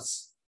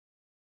muscles,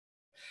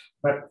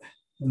 but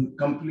in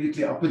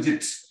completely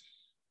opposite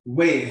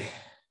way.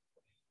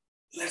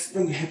 Let's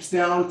bring your hips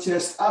down,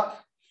 chest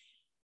up.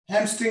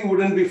 Hamstring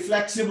wouldn't be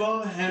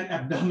flexible and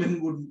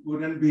abdomen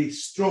wouldn't be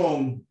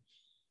strong.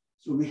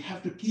 So we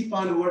have to keep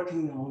on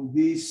working on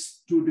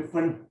these 2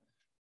 different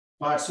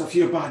parts of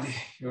your body.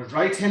 Your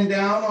right hand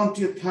down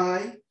onto your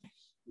thigh,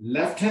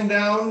 left hand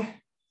down,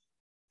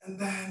 and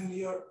then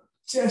your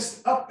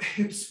Chest up,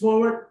 hips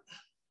forward.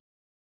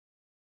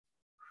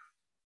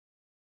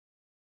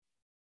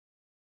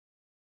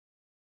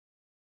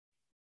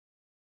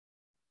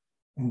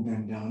 And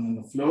then down on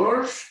the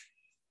floor.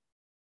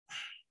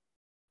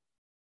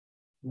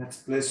 Let's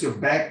place your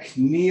back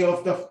knee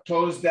off the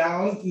toes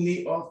down,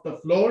 knee off the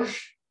floor.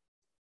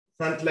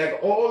 Front leg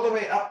all the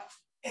way up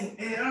in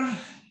air.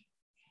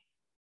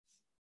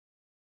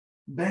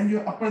 Bend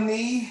your upper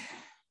knee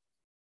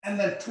and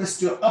then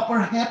twist your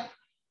upper hip.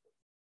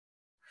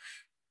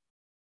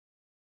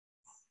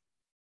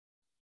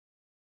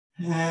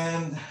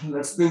 And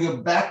let's bring your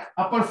back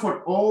upper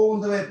foot all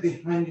the way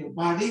behind your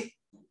body.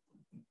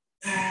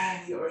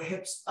 And your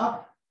hips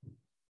up.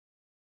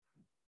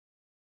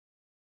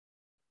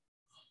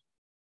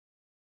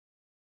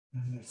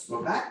 And let's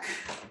go back.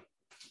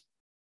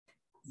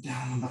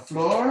 Down on the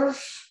floor.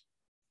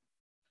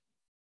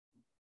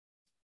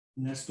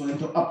 Let's go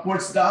into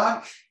upwards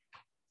dog.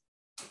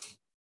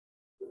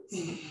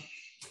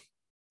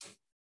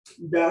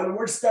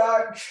 Downwards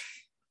dog.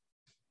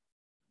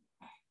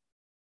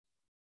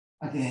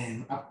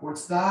 Again,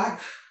 upwards dog.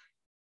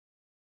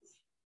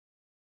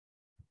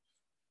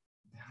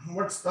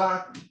 Downwards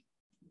dog.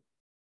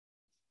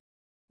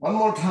 One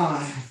more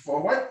time,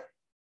 forward.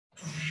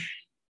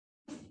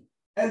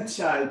 And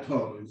child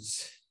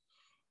pose.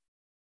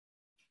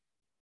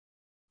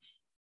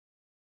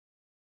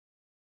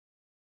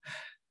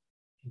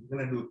 We're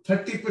gonna do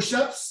 30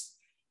 push-ups,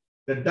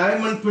 the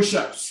diamond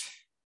push-ups,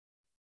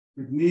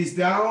 with knees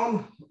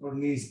down or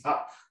knees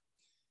up.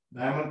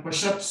 Diamond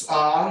push-ups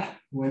are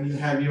when you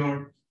have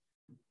your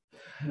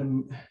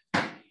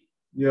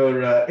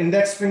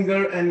index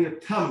finger and your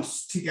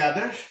thumbs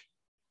together.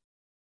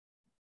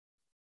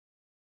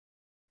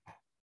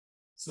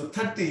 So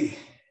 30.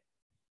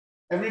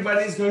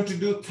 Everybody is going to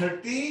do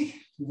 30,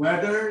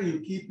 whether you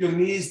keep your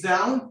knees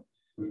down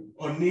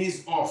or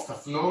knees off the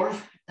floor,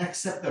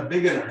 except the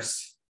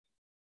beginners.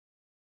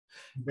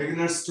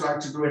 Beginners try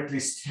to do at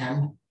least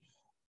 10.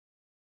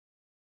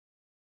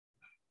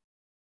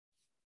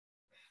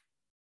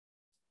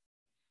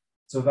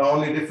 So the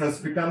only difference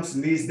becomes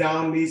knees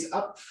down, knees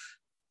up.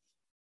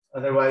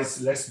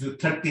 Otherwise, let's do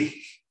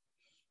 30.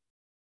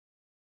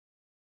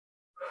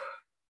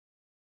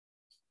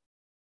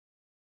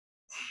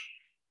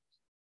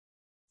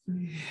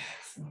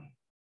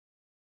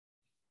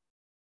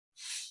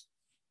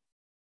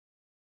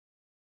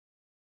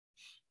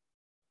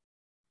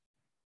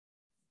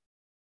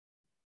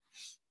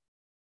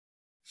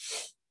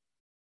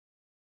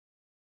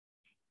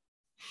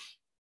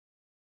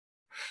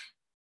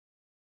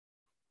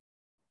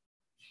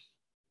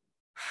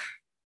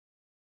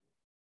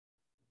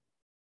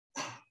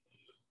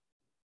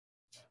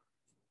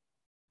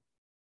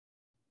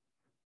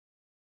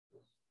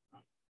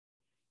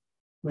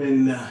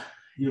 When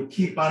you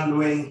keep on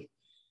doing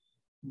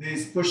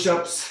these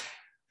push-ups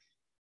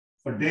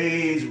for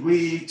days,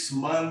 weeks,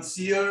 months,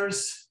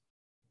 years,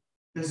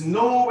 there's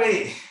no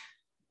way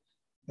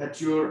that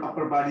your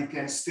upper body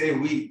can stay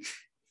weak.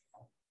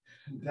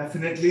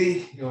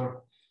 Definitely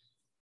your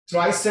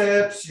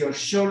triceps, your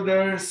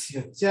shoulders,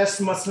 your chest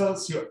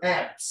muscles, your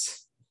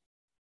abs,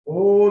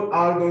 all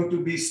are going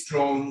to be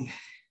strong.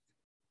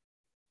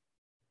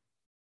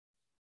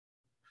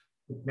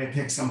 It may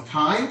take some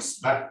time,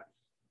 but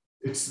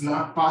it's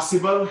not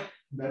possible.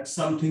 That's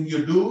something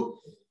you do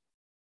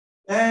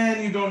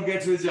and you don't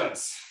get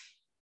results.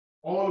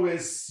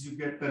 Always you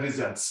get the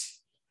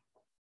results.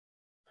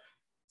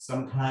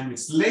 Sometimes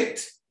it's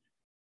late,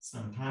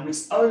 sometimes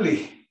it's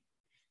early.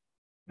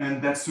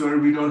 And that's where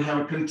we don't have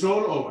a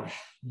control over.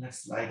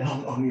 Let's lie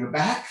down on your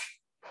back.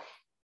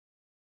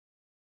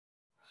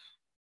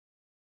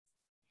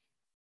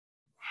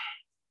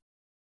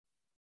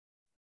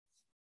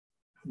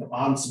 The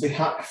arms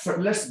behind.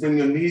 Let's bring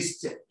your knees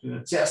to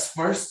the chest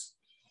first.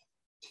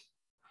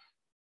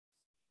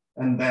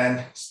 And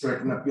then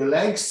straighten up your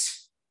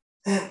legs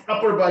and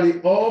upper body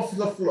off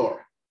the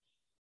floor.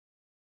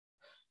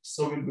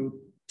 So we'll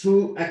do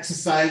 2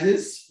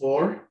 exercises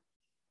for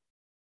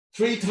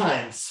 3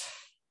 times.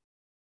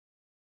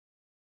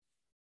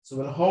 So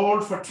we'll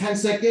hold for 10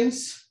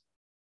 seconds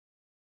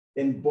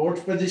in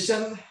board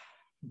position.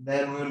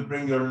 Then we'll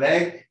bring your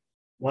leg,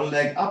 one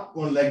leg up,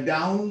 one leg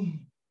down.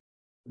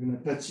 You're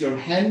going to touch your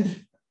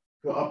hand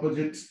to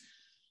opposite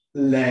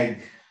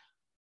leg.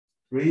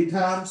 3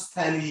 times,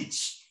 10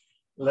 each.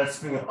 Let's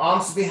bring your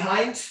arms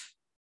behind,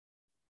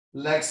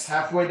 legs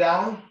halfway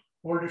down.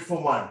 Hold it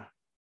for 1,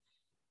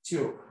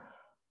 2,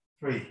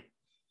 3,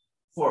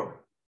 4,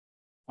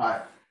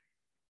 5,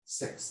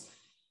 6,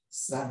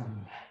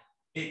 7,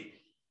 8,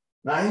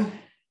 9,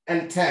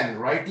 and 10.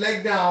 Right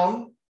leg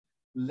down,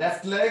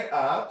 left leg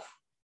up.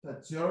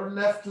 Touch your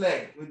left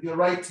leg with your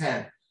right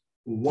hand.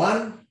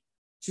 1,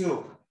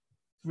 2,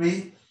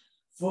 3,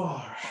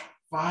 4,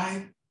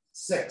 5,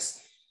 6,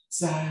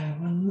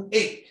 7,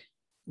 8,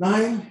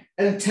 9,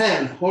 and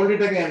 10. Hold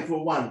it again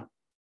for 1,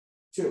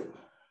 2,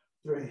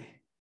 3,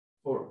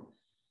 4,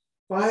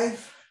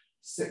 5,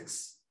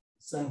 6,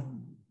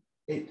 7,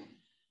 8,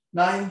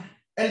 9,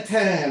 and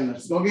 10.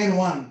 Let's go again.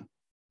 1,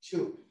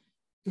 2,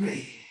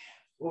 3,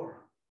 4,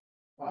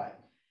 5,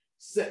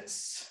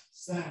 6,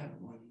 7,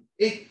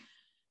 8,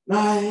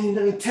 9,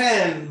 and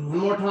 10. One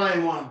more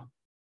time. 1,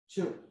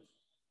 2,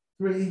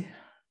 3,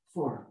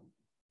 4,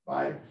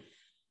 5,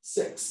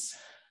 6,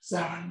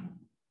 7,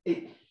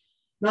 8,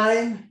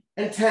 9,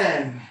 and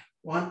 10.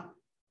 1,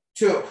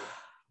 2,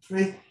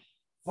 3,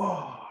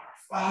 4,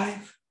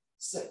 5,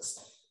 6,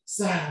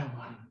 7,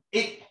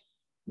 8,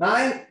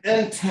 9,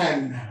 and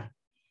 10.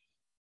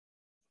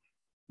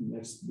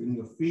 Let's bring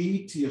your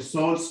feet, your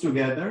soles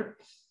together.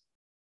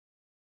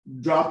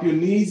 Drop your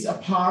knees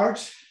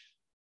apart.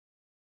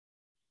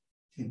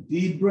 Take a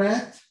deep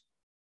breath.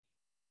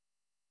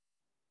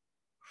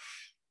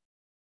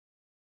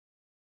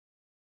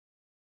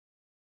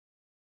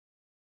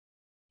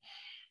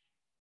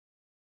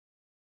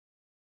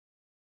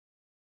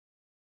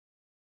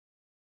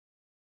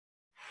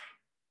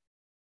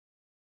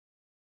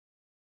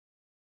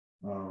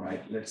 All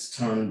right, let's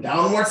turn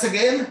downwards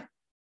again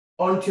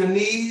onto your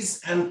knees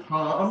and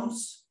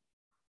palms.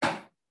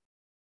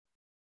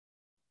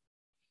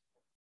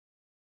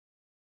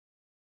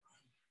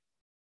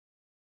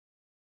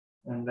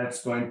 And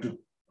let's go into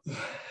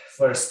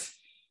first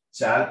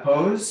child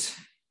pose.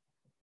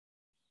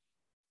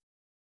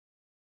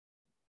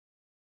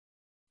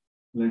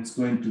 Let's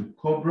go into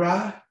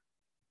cobra.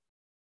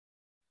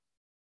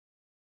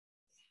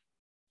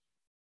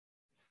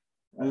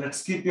 And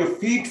let's keep your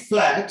feet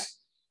flat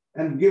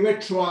and give a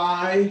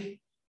try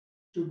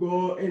to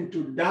go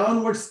into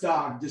downward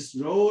dog. Just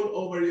roll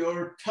over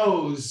your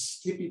toes,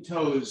 tippy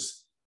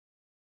toes.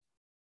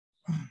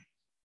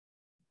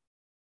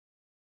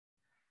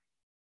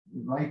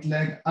 Right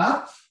leg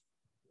up.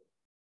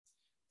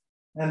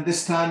 And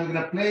this time you're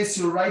gonna place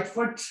your right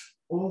foot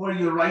over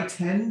your right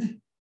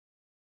hand.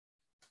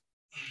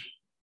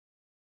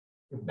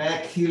 Your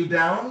back heel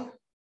down.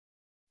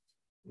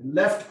 Your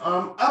left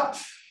arm up.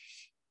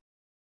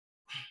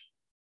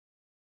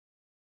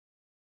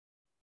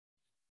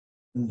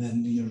 And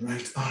then your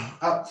right arm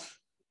up.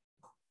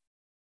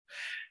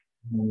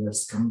 And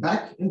let's come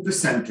back into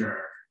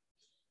center.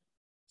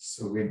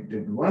 So we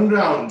did one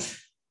round.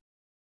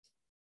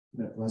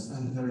 That was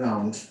another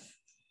round.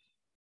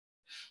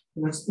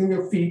 Let's bring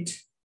your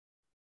feet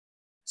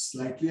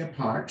slightly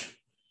apart,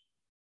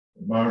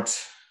 about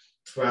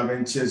 12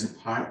 inches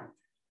apart.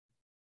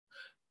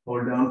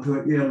 Hold down to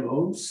your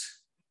earlobes.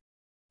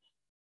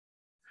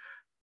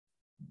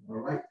 All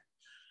right,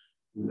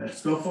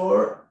 let's go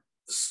for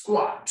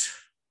squat.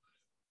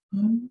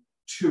 1,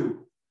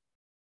 2,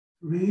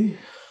 3,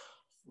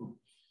 4,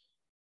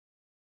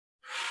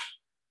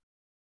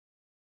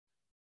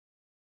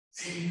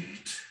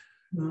 8,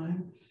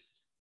 9,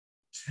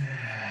 10,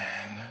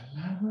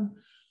 11.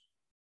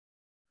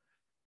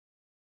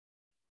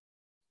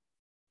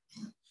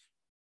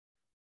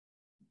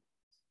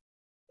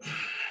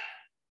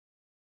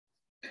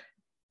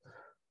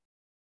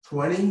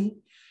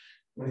 20,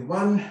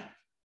 21.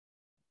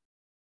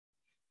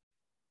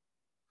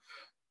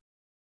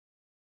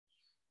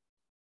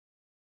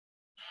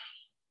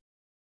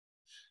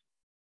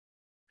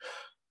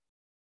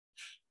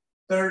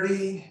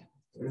 30,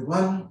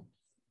 31.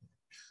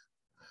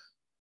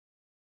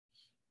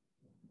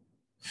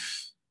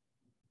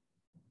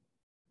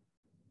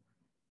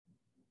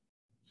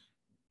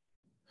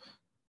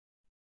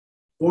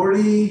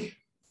 40,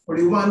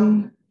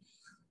 41.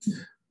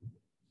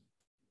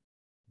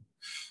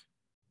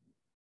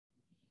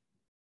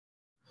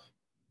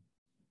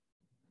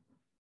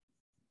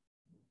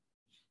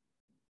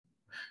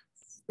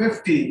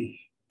 50.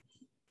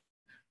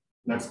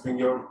 Let's bring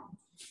your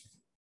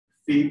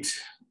feet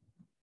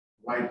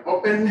wide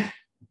open.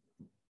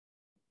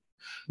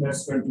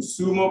 Let's go into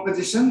sumo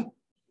position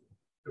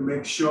to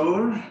make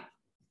sure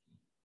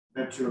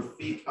that your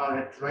feet are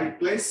at the right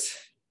place.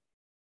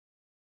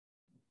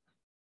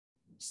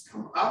 Let's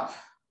come up,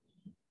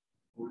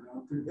 hold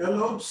on to the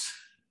earlobes.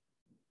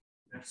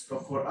 Let's go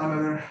for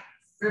another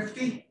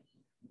 50.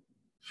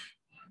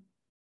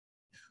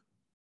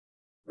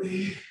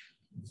 3,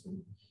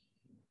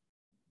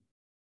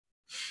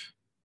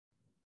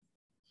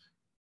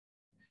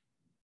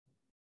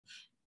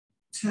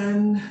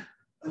 10,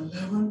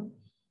 11.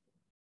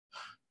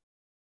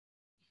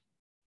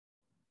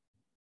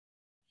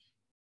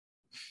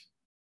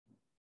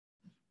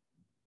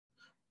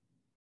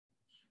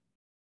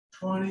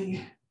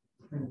 20,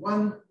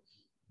 21.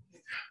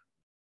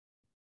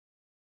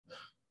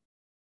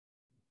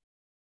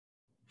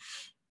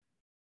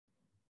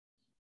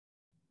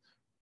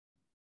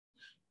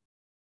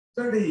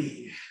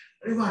 30,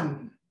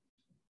 31.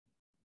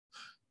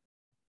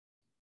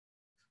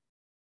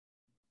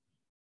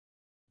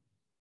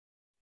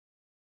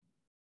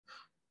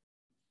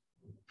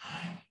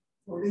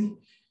 40,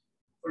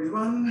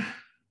 41,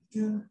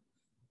 2.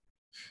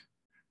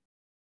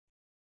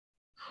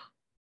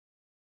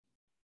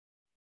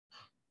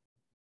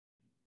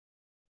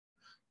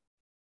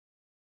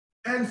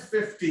 And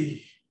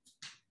 50.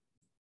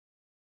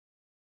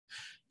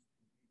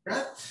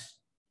 Breath.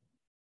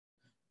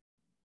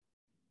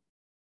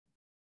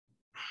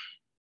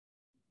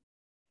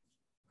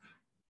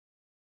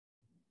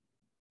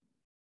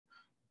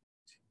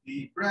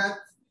 Deep breath,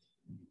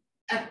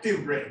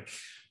 active break.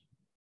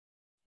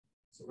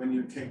 So when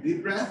you take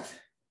deep breath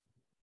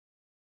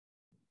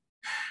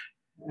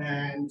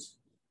and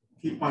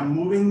keep on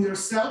moving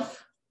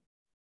yourself,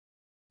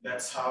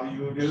 that's how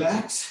you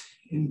relax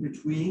in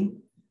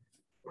between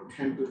for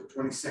 10 to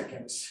 20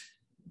 seconds.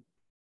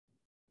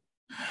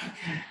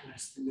 Okay,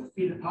 let's bring your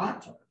feet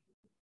apart.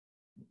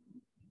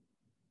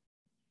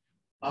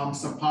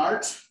 Arms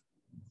apart.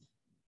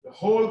 The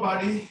whole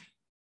body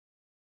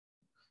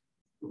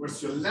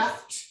towards your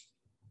left.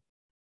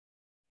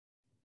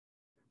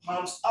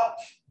 Palms up.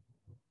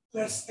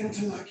 Let's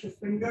interlock your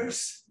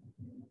fingers.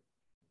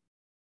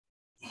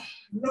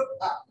 Look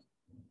up.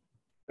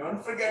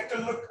 Don't forget to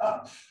look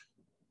up.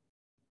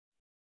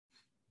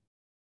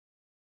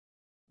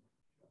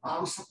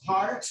 Arms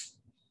apart.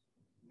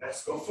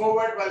 Let's go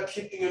forward while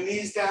keeping your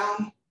knees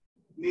down,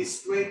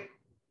 knees straight.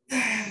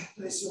 And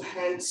place your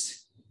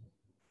hands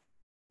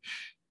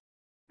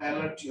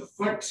parallel to your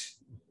foot.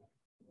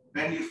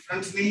 Bend your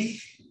front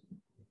knee,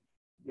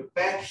 your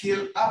back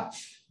heel up.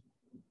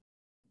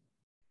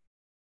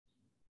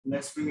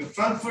 Let's bring your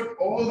front foot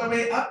all the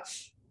way up.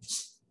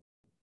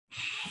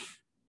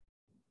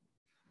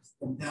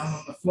 Come down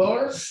on the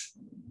floor.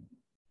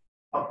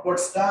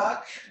 Upwards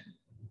dog.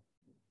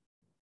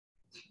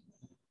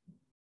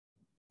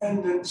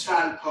 And then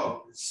child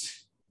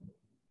pose.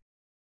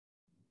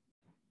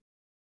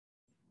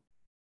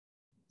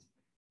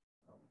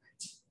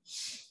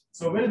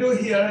 So we'll do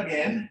here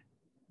again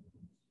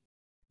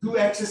 2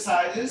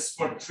 exercises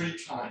for 3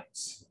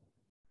 times.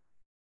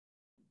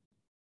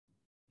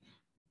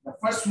 The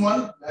first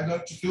one I'm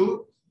going to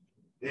do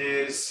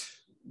is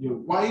your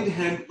wide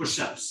hand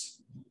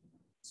push-ups.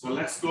 So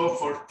let's go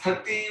for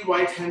 30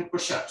 wide hand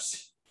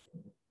push-ups.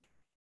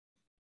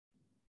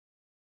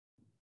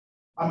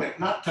 I mean,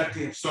 not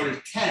 30,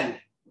 sorry, 10.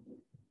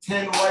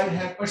 10 wide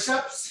hand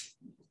push-ups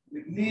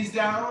with knees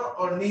down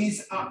or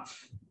knees up.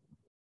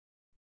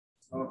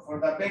 So for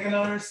the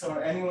beginners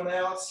or anyone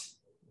else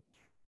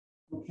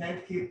who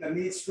can't keep the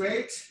knees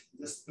straight,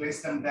 just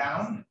place them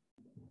down.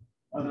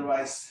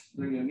 Otherwise,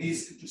 bring your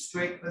knees into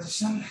straight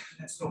position.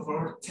 Let's go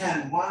for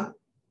 10. 1,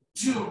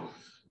 2,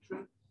 3,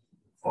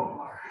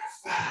 4,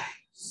 5,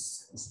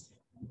 6,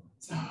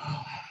 7,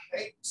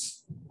 8,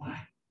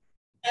 9,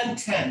 and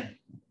 10.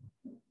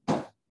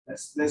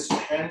 Let's place your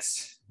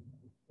hands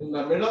in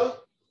the middle.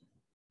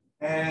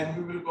 And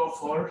we will go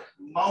for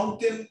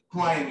mountain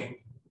climbing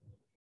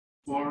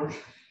for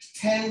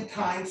 10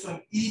 times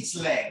on each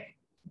leg.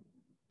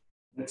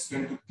 Let's go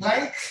into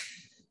plank.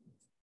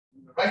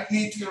 Right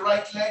knee to your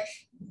right leg,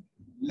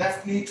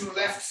 left knee to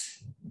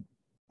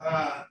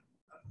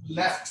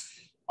left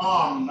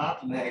arm,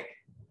 not leg.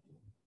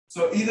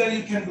 So either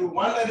you can do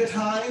one at a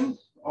time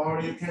or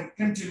you can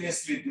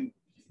continuously do.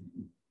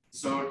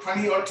 So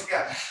 20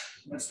 altogether.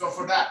 Let's go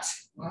for that.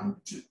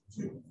 1, 2,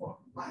 3, 4,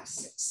 5,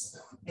 6,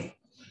 7, 8,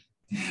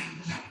 10,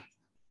 11,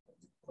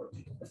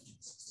 14, 15,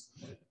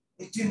 16,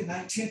 18,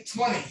 19,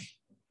 20.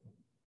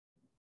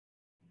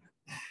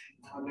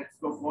 Now let's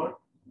go for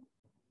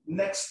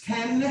next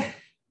 10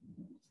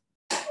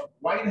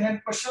 wide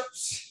hand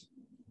push-ups.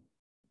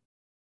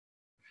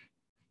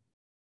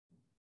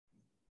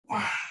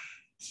 1,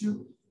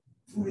 2,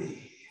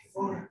 3,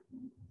 4,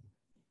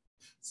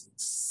 6,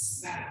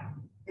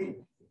 7,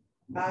 8,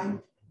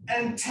 9,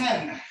 and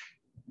 10.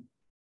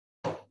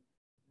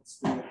 Let's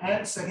bring your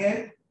hands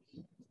again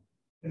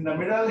in the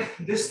middle.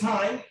 This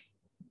time,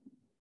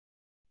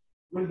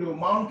 we'll do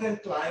mountain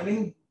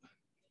climbing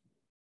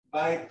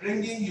by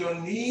bringing your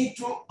knee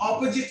to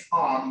opposite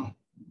arm.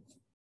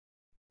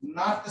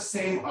 Not the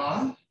same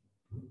arm,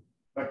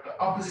 but the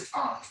opposite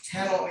arm.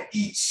 10 on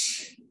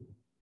each.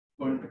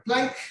 Going to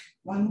plank.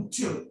 1,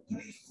 2,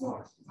 3,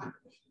 4, 5,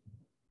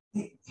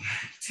 8, 9,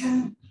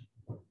 10,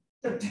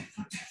 13,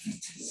 14,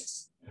 15,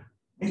 16,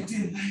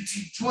 18,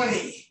 19,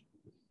 20.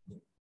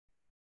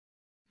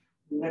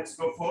 Let's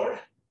go for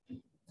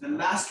the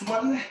last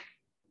one.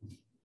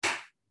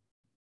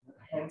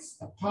 Hands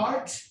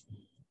apart.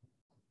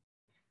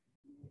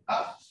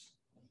 Up.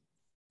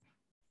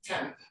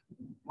 10.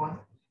 1,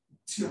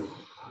 2,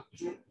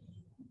 3,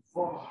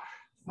 4,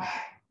 5,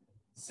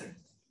 6,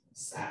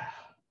 7,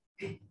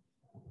 8,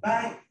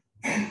 9,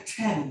 and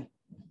 10.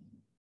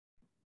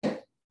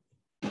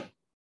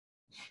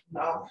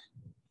 Now,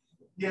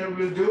 here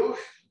we'll do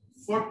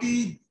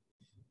 40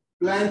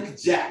 plank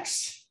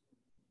jacks.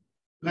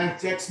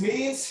 Plank jacks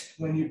means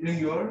when you bring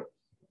your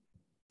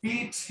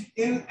feet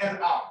in and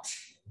out.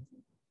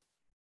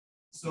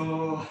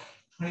 So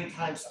 20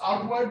 times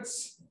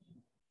outwards,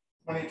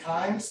 20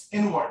 times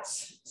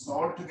inwards. So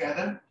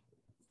altogether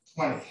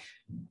 20.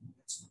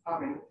 I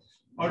mean,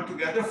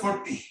 altogether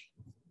 40.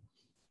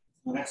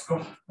 So let's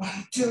go. 1,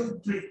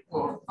 2, 3,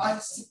 4,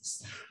 5,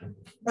 6,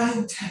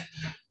 9, 10,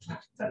 12,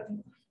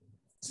 13,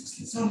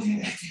 16, 17,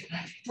 18,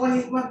 19,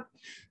 21,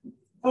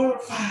 4,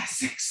 5,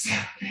 6, 7,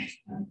 8,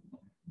 9,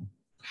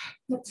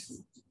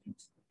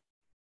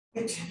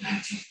 18,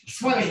 19,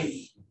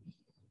 20.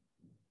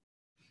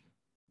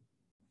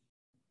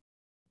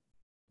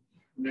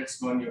 Let's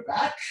go on your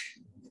back.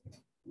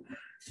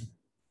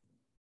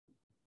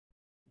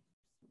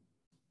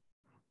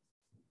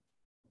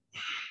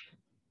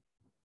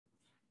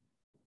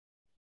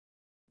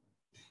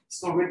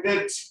 So we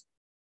did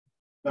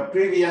the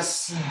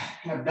previous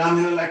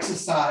abdominal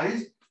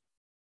exercise.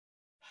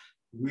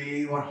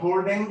 We were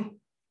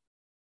holding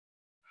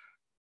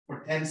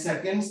for 10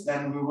 seconds.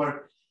 Then we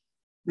were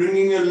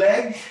bringing your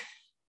leg,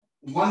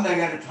 one leg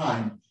at a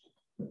time.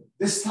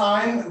 This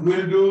time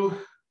we'll do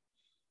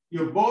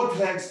your both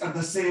legs at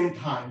the same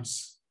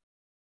times.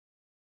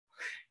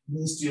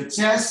 Knees to your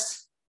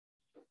chest,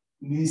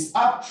 knees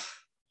up,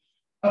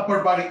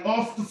 upper body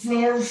off the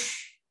floor,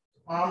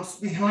 arms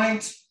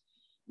behind,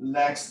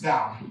 legs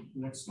down.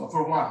 Let's go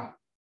for 1,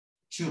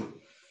 2,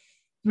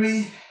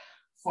 3,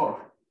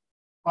 4,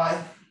 5,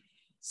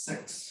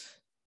 6,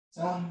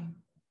 7,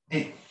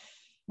 8,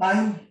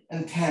 9,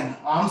 and 10.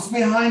 Arms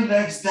behind,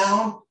 legs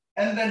down,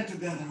 and then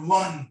together.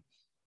 1,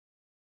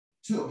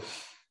 2,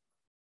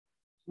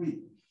 3,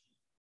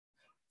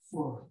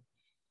 4,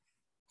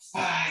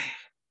 5,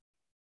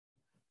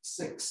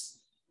 6.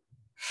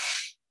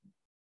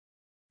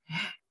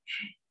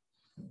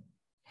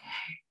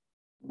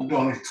 We've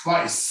done it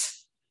twice.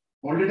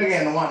 Hold it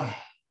again. 1,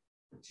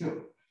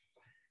 2,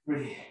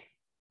 3,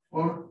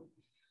 4,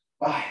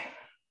 5,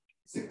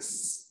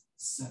 6,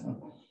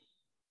 7,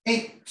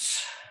 8,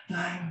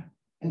 9,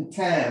 and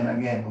 10.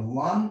 Again.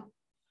 1,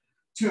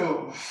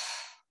 2,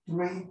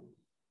 3,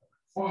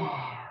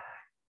 4,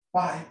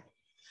 5,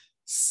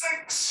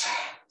 6,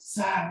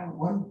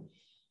 7,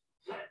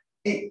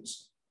 8,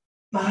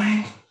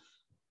 9,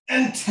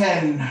 and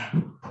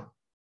 10.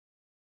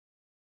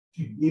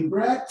 Take a deep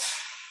breath.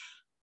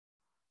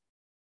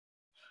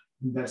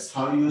 That's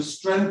how you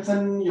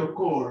strengthen your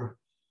core.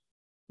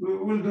 We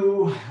will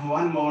do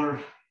one more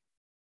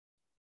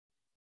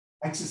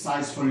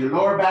exercise for your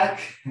lower back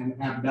and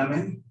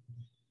abdomen.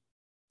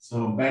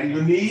 So bend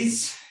your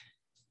knees.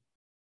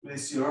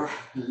 Place your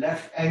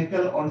left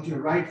ankle onto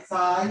your right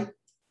thigh.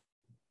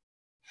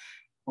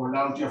 Hold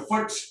down to your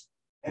foot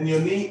and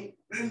your knee.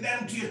 Bring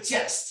them to your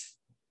chest.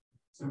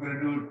 So we're going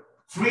to do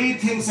 3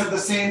 things at the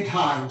same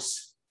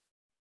times.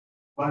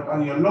 But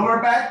on your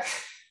lower back,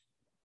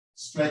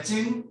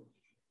 stretching,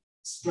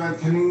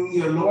 strengthening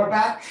your lower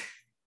back,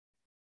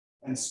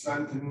 and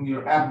strengthening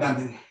your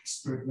abdomen.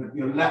 Strengthen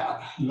your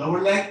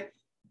lower leg,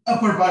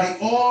 upper body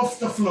off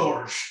the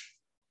floor.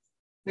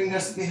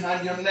 Fingers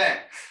behind your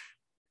neck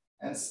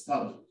and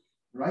skull.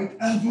 Right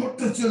elbow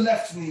touch your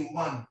left knee.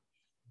 1,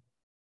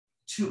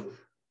 2,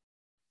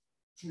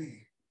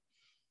 3,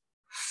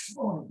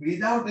 4.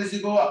 Breathe out as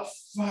you go up.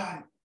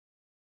 5,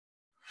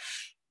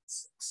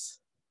 6,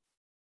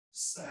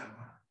 7,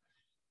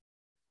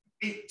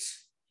 8,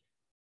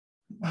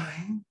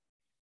 9,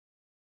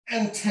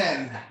 and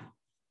 10.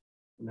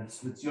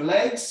 Let's switch your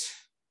legs.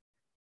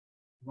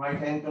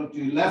 Right ankle to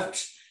your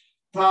left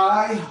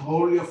thigh.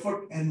 Hold your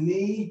foot and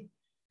knee.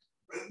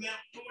 Bring them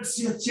towards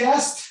your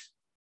chest.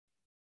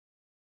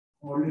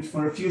 Hold it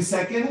for a few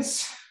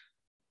seconds.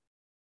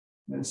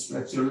 Then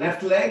stretch your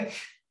left leg.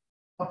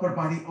 Upper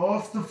body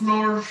off the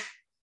floor.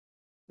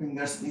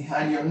 Fingers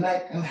behind your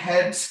neck and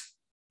head.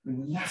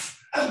 Bring the left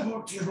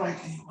elbow to your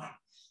right knee. 1,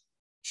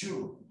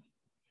 2,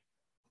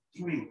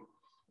 3,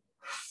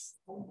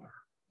 4,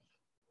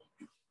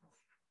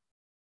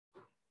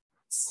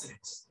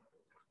 6,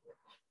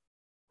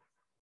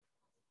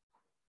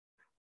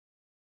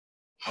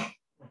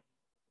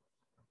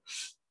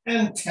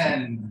 and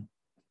 10.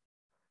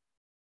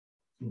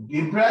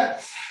 Deep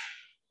breath.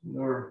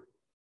 Your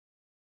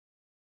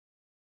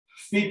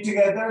feet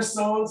together,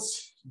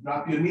 soles.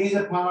 Drop your knees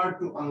apart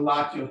to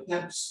unlock your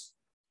hips.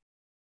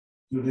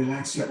 To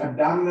relax your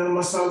abdominal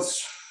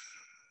muscles.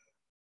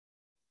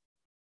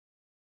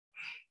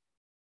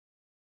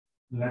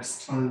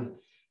 Let's turn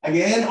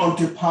again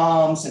onto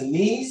palms and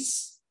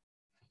knees.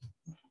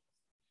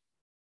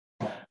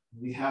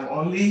 We have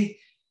only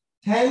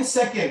 10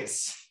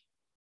 seconds.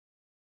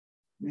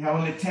 We have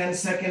only 10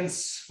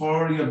 seconds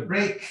for your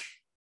break.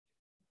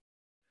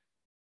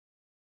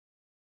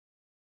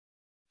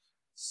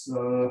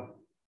 So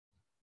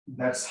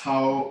that's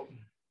how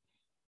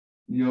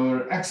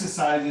your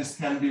exercises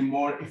can be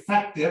more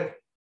effective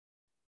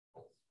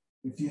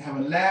if you have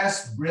a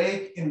last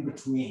break in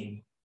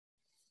between.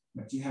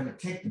 But you have to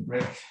take the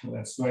break.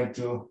 Let's go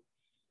into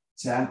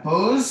chant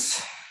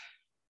pose.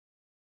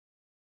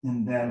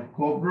 And then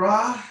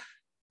cobra.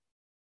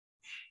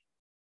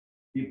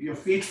 Keep your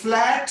feet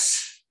flat.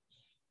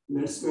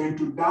 Let's go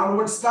into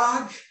downward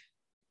dog.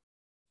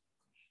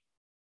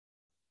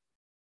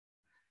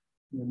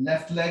 Your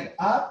left leg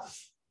up.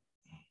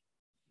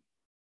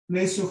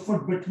 Place your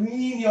foot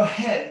between your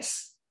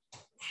hands.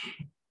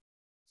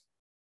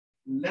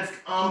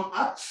 Left arm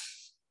up.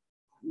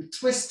 You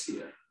twist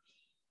here.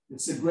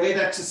 It's a great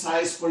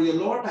exercise for your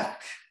lower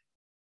back.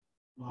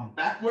 Arm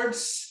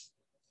backwards.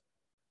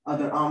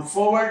 Other arm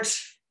forward.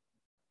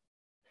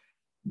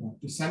 Back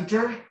to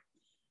center.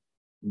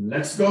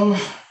 Let's go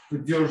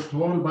with your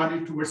whole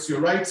body towards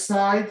your right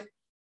side.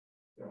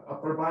 Your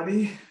upper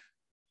body.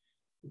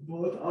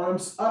 Both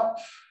arms up.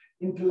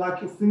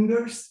 Interlock your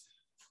fingers.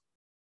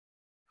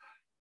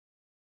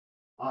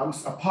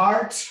 Arms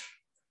apart.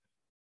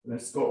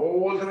 Let's go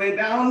all the way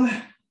down.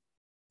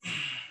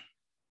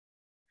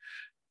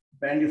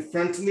 Bend your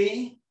front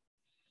knee,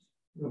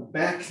 your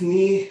back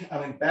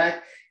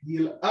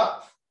heel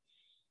up,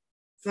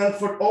 front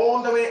foot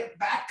all the way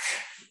back.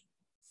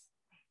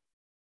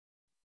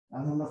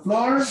 And on the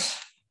floor,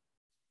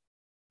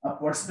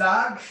 upwards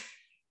dog,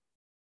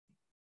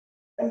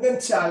 and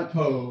then child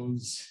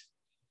pose.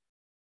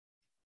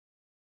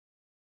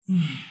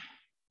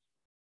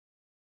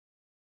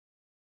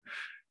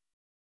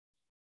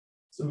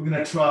 So we're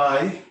gonna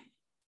try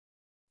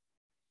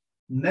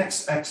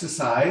next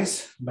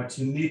exercise, but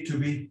you need to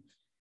be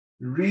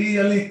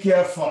really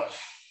careful.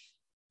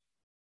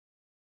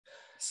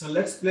 So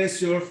let's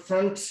place your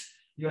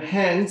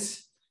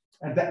hands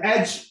at the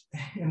edge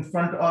in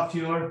front of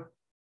your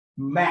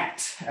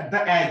mat, at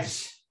the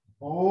edge,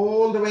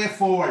 all the way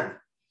forward,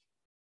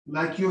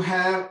 like you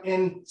have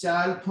in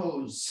child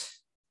pose.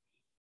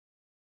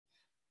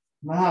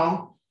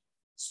 Now,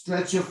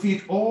 stretch your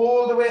feet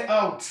all the way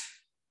out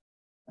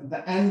at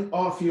the end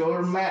of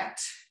your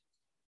mat.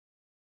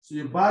 So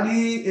your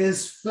body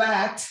is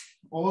flat,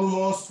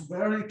 almost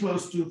very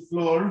close to the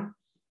floor.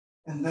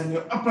 And then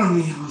your upper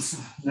knee also.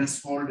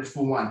 Let's hold it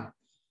for 1,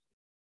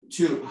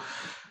 2,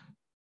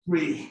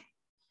 3,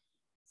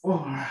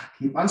 4.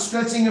 Keep on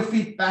stretching your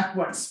feet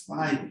backwards.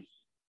 5,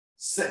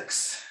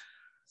 6,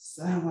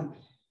 7,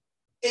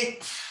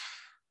 8,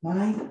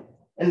 9,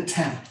 and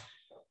 10.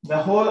 The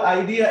whole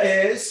idea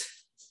is,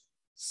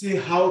 see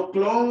how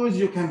close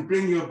you can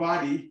bring your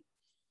body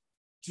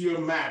to your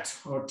mat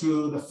or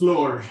to the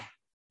floor.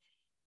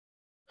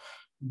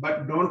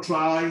 But don't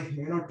try,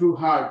 too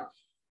hard.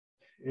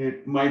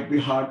 It might be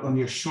hard on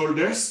your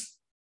shoulders.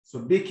 So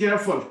be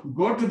careful.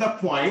 Go to the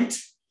point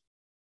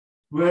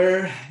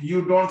where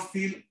you don't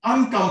feel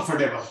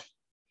uncomfortable.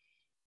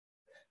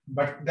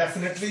 But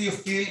definitely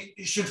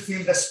you should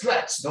feel the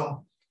stretch,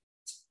 no?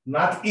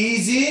 Not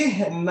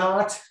easy and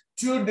not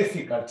too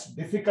difficult.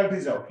 Difficult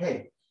is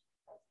okay,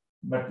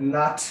 but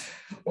not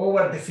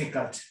over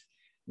difficult.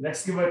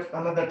 Let's give it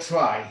another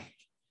try.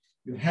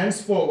 Your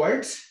hands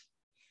forward.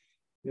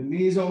 Your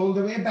knees all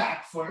the way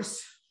back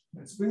first.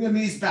 Let's bring your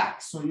knees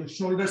back so your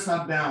shoulders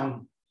are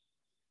down.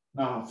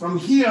 Now from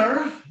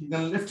here, you're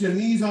gonna lift your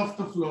knees off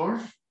the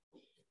floor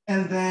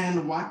and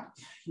then what?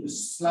 You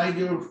slide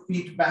your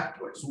feet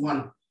backwards.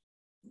 1,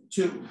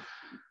 2,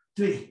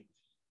 3,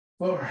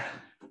 4,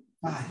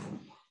 5,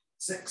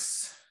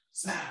 6,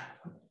 7,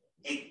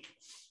 8,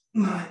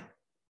 9,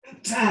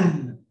 and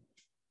 10.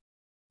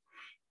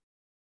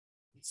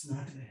 It's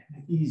not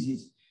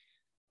easy.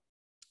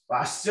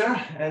 Faster,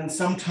 and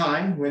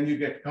sometime when you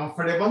get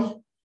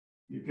comfortable,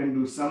 you can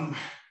do some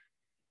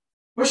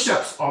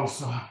push-ups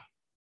also.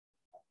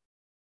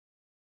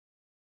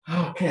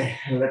 Okay,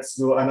 let's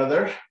do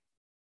another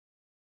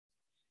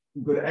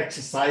good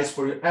exercise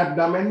for your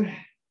abdomen.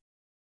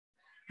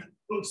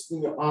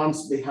 Swing your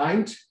arms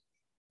behind,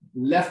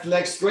 left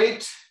leg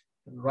straight,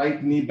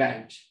 right knee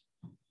bent.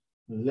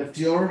 Lift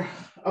your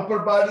upper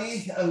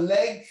body and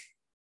leg.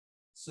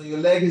 So your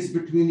leg is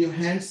between your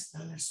hands,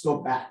 and let's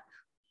go back.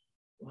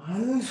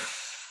 1,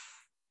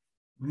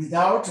 breathe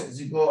out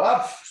as you go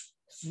up.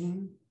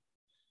 2,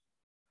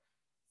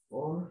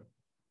 4,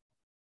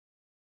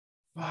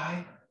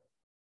 5,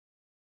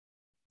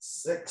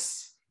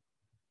 6,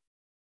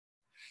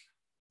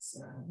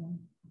 7,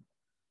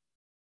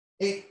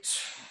 8,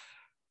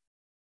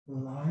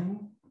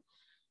 9.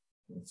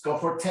 Let's go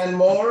for 10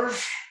 more.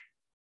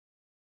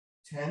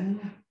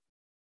 10,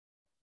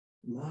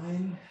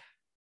 9,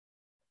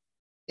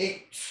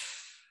 8,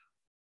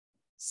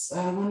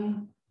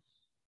 7,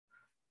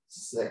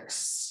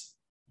 6,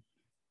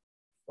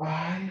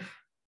 5,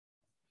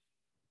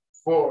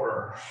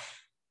 4,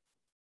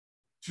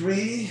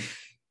 3,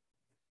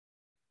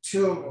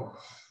 2,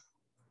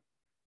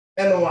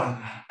 and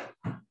 1.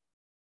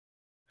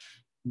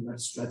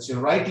 Let's stretch your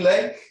right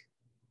leg.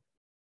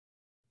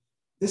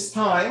 This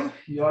time,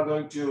 you are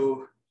going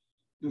to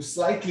do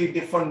slightly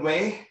different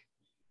way.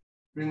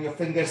 Bring your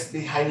fingers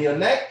behind your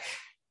neck.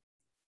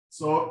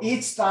 So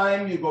each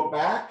time you go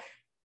back,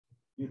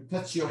 you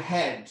touch your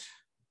head.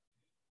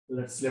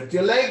 Let's lift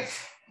your leg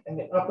and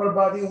the upper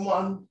body.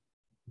 1,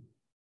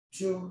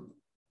 2,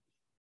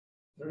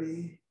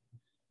 3,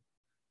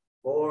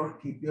 4.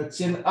 Keep your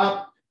chin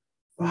up.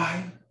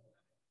 5,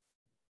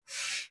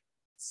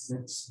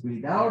 6.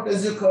 Breathe out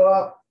as you go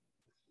up.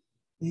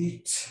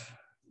 8,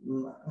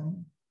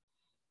 9,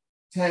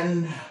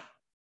 10,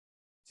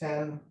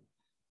 10,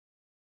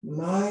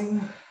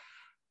 9,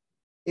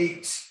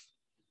 8,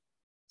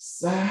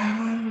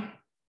 7,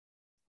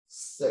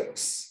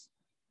 6,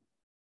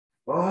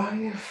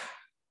 5,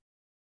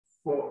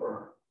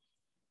 4,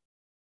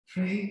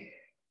 3,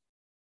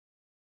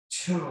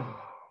 2,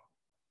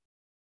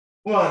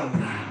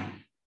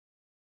 1.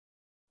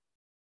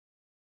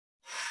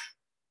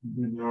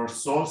 Bring your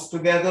soles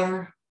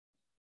together,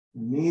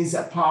 knees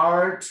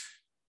apart.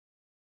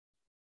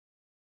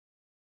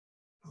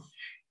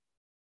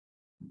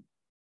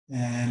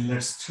 And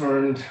let's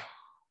turn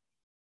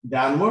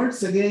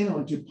downwards again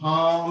onto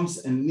palms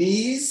and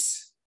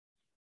knees.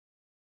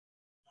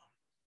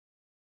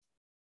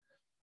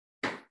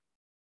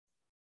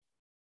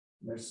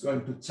 Let's go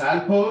into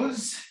child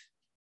pose.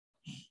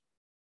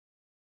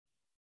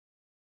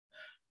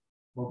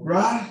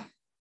 Cobra.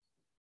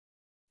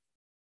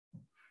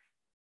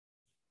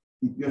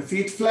 Keep your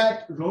feet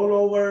flat, roll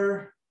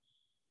over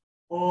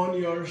on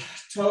your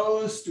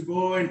toes to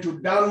go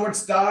into downward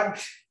dog.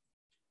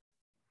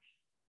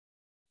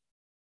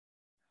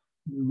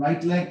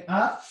 Right leg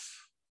up.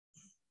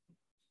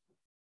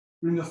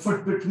 Bring a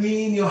foot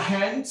between your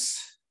hands.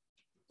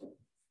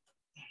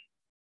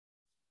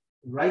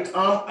 Right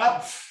arm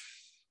up.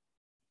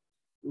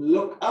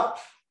 Look up.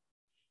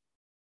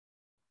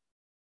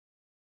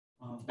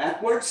 Arm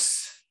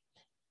backwards.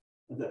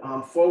 The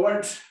arm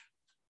forward.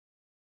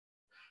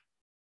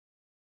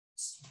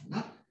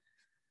 Up.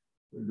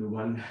 We'll do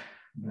one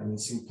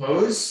balancing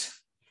pose.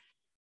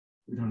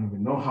 We don't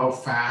even know how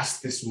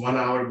fast this 1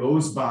 hour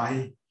goes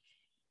by.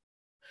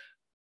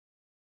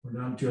 Put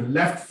onto your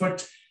left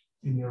foot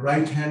in your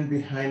right hand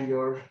behind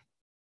your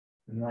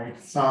right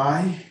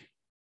thigh.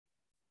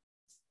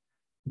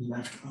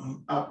 Left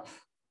arm up.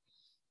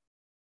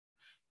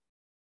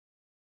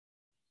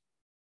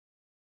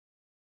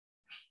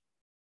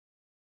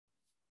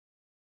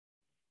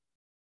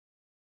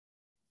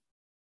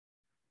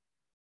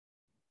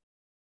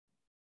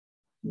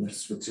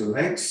 Let's switch your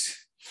legs.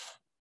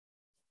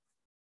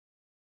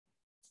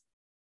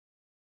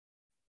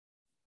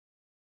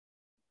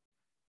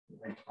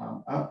 Right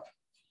arm up.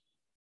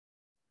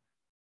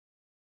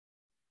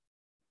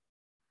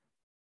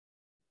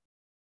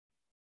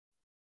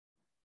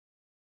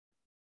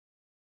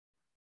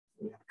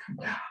 Come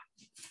down.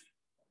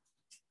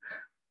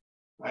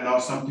 I know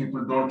some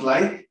people don't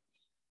like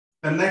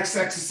the next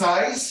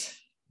exercise,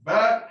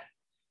 but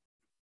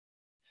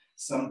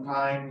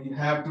sometimes you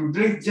have to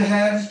drink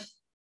Jahar,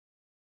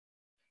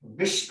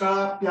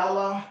 Vishka,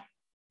 Pyala.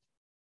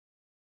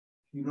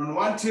 You don't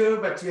want to,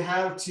 but you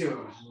have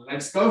to.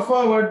 Let's go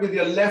forward with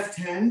your left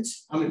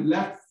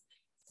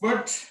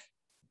foot,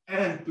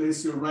 and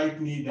place your right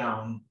knee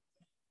down.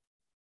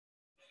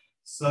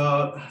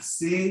 So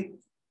see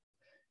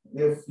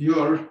if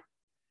you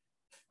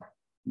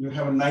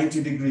have a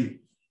 90 degree.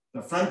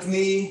 The front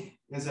knee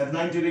is at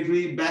 90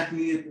 degree, back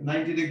knee at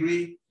 90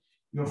 degree.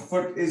 Your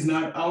foot is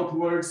not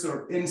outwards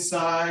or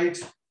inside.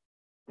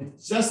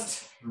 It's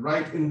just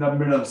right in the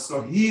middle.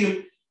 So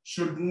heel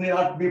should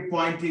not be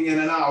pointing in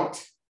and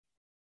out.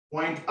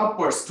 Point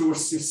upwards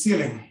towards the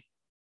ceiling.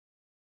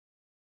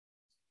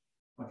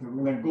 Okay,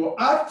 we're gonna go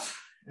up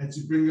as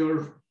you bring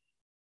your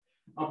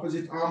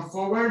opposite arm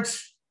forward.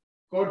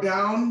 Go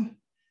down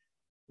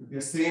with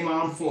your same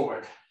arm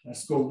forward.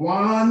 Let's go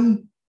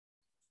 1,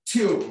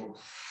 2,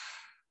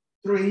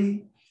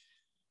 3,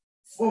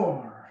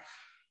 4,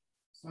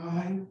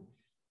 5,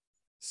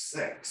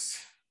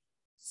 6,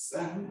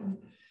 7,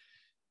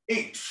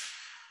 8,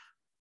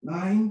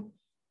 9,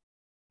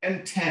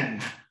 and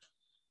 10.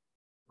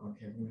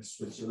 Okay, I'm gonna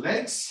switch your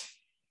legs.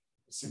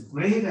 It's a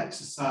great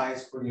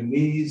exercise for your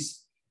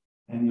knees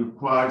and your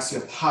quads,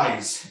 your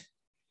thighs.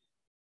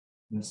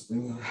 Let's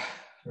bring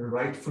your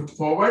right foot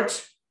forward,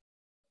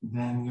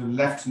 then your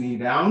left knee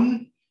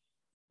down.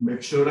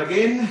 Make sure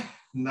again,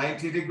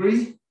 90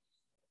 degree.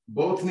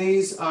 Both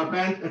knees are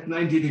bent at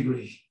 90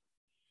 degree.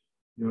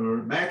 Your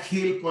back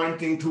heel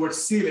pointing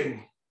towards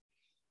ceiling.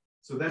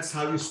 So that's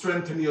how you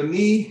strengthen your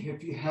knee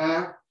if you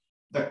have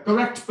the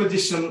correct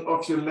position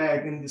of your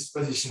leg in this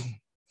position.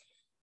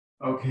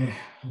 Okay,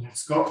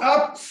 let's go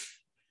up.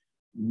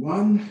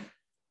 1,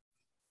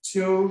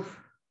 2,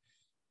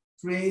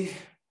 3,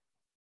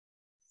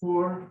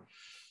 4,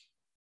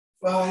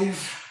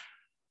 5,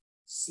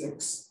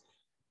 6,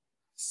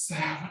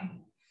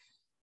 7,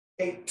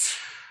 8,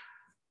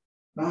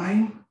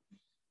 9,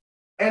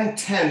 and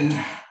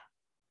 10.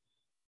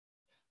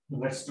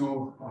 Let's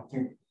do, I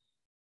think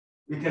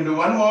we can do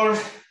one more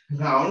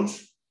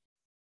round.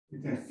 You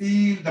can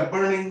feel the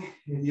burning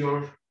in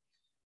your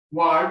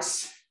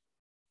quads,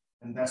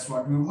 and that's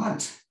what we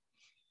want.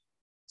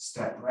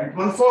 Step right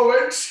one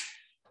forward,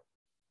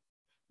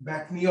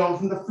 back knee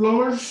on the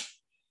floor,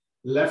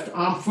 left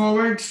arm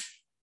forward.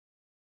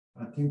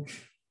 I think,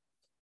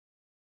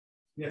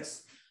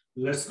 yes.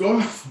 Let's go.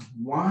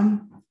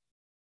 1,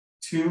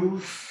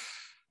 2,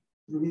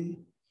 3,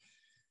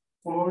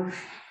 4,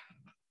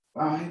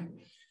 5,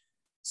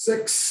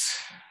 6,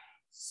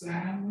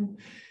 7,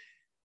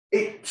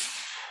 8,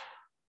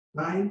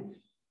 9,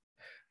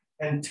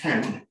 and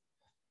 10.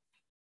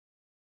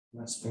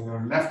 Let's bring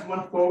our left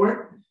one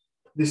forward.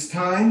 This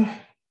time,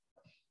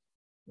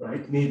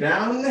 right knee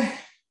down.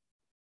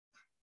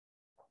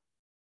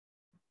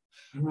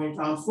 Right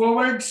arm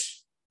forward.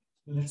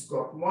 Let's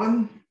go.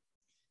 1,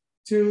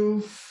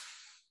 2,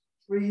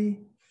 3,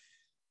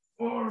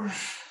 4,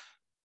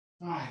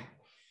 5,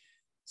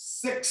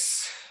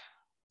 6,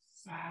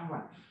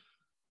 7,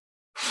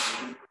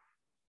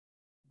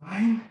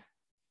 9,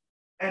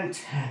 and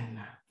 10.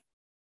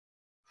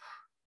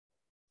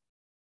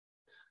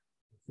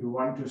 If you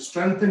want to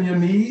strengthen your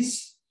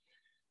knees,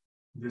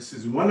 this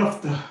is one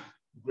of the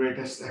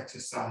greatest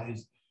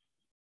exercises.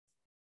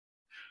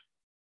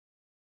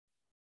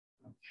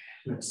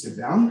 Okay, let's sit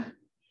down.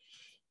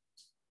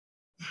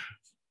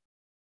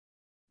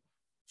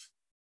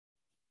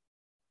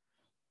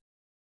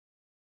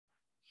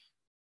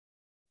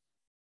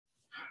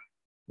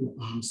 Your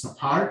arms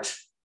apart.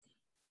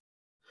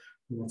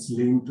 Let's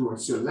lean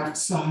towards your left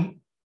side.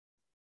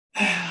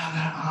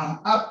 And arm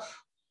up.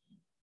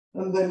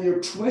 And then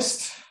you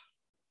twist.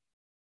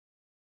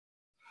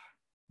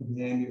 And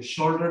then your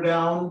shoulder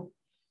down.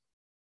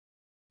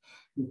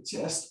 Your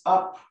chest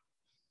up.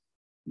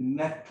 Your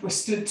neck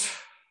twisted.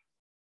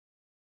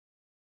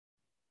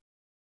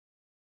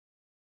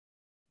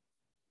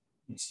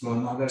 Let's go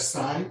another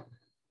side.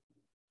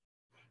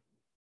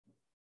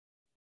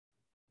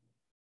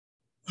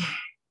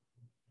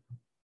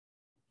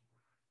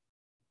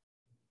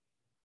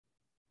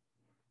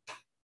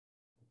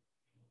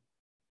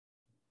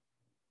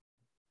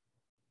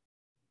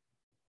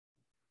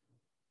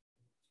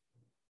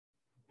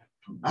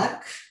 Come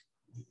back.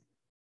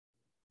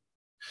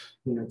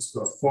 Let's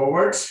go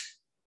forward.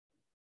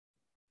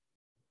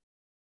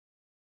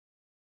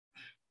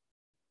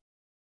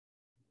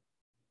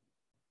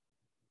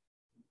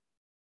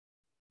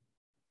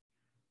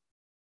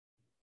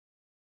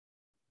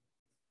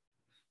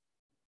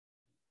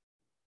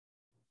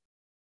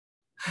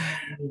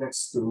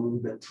 Let's do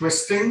the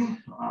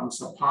twisting,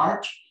 arms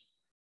apart,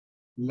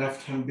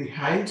 left hand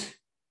behind.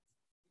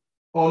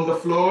 On the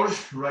floor,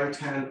 right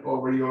hand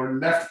over your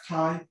left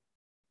thigh,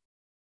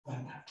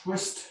 and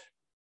twist.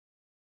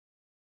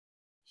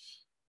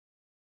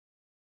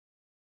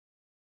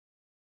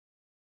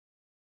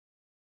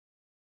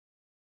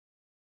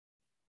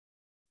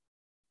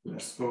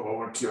 Let's go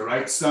over to your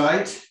right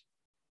side,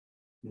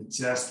 your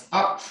chest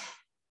up,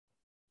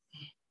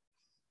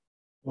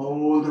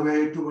 all the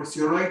way towards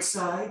your right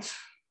side.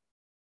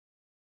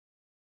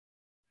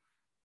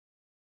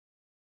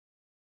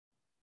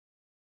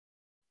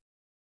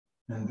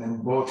 And then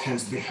both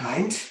hands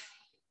behind.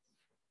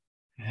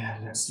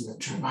 And let's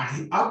lift your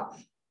body up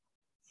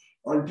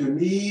onto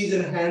knees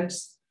and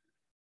hands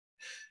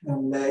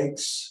and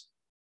legs.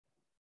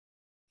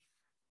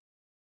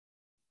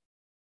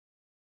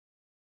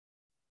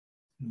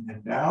 And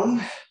then down.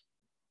 I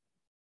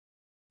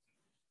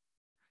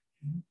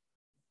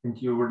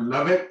think you would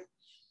love it.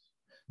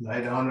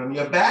 Lie down on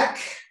your back.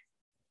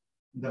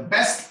 The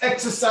best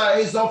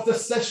exercise of the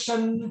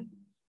session.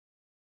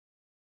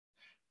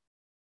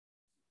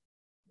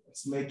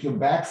 Let's make your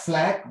back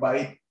flat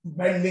by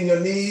bending your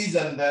knees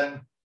and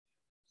then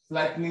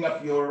flattening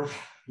up your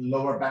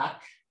lower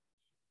back.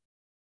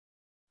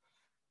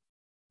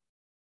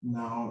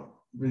 Now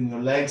bring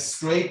your legs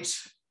straight,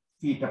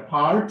 feet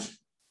apart,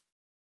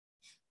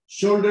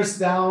 shoulders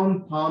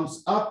down,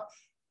 palms up,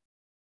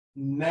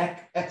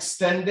 neck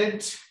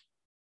extended.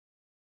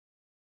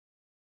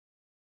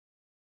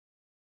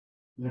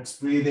 Let's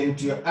breathe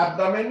into your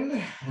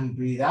abdomen and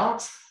breathe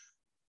out.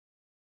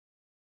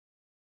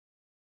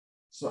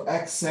 So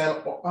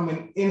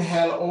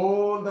inhale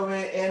all the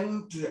way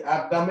into your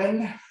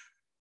abdomen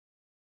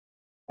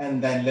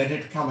and then let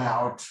it come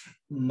out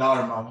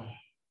normal.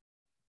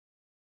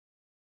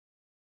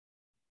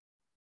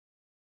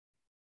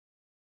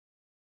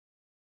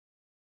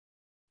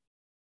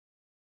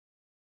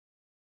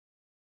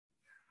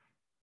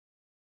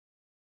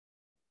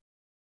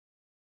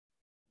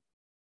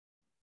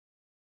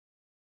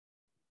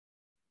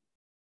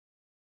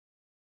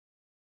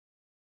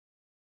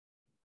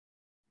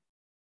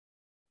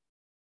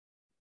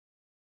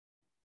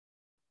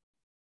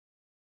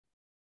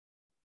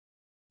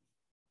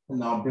 And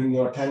now bring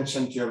your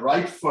attention to your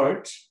right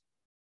foot,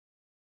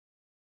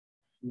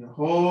 your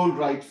whole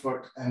right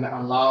foot, and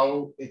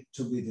allow it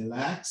to be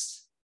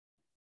relaxed.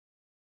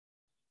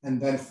 And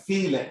then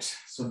feel it.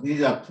 So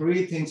these are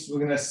three things we're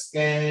going to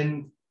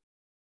scan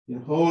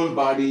your whole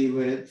body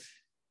with.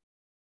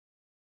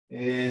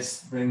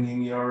 Is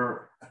bringing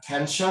your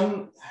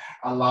attention,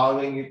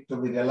 allowing it to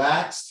be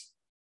relaxed,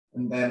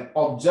 and then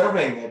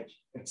observing it,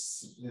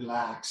 it's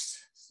relaxed.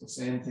 So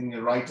same thing,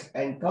 your right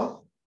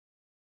ankle.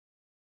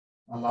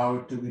 Allow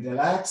it to be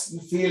relaxed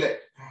and feel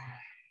it.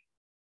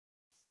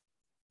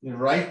 Your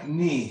right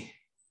knee,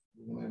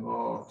 you're going to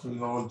go through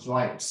your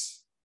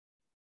joints.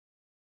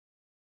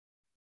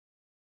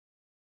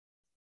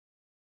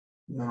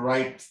 Your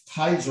right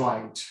thigh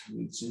joint,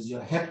 which is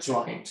your hip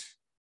joint.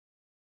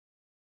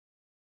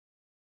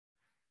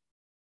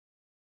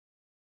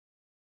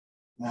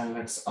 And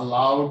let's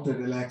allow to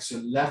relax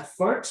your left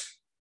foot.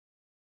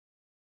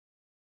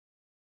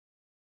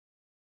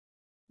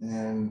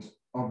 And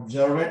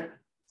observe it.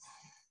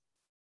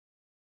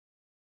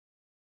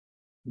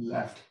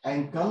 Left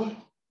ankle.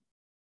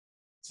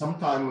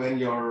 Sometime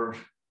when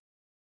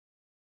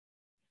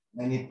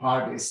any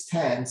part is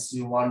tense,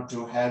 you want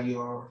to have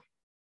your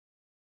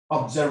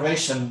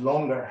observation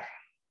longer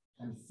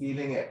and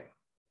feeling it.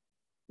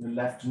 Your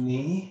left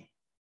knee.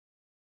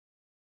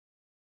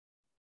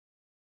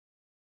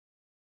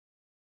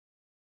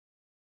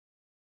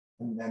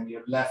 And then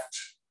your left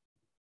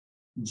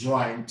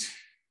joint,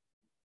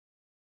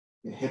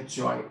 your hip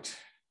joint.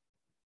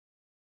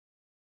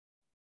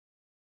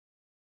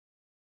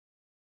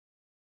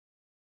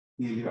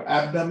 Feel your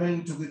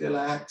abdomen to be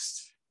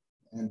relaxed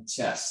and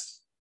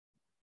chest.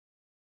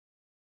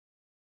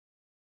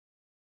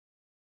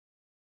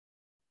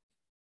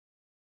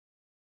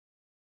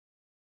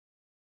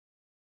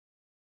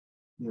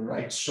 your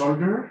right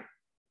shoulder.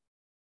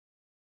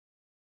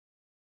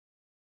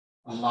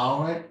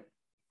 Allow it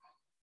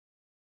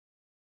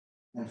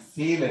and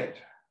feel it.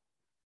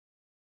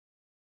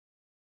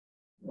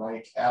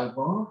 Right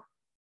elbow.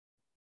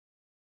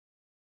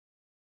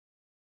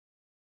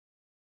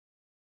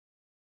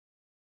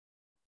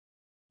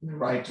 Your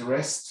right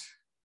wrist.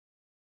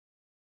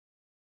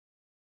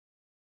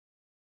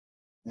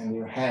 And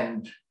your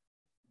hand.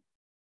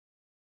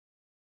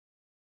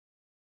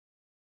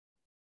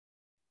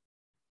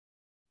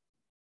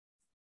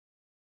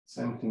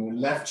 Same thing, your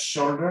left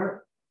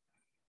shoulder.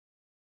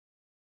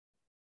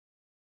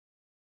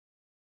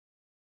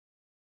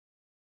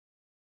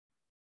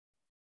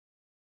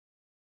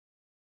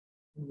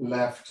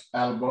 Left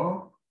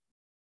elbow.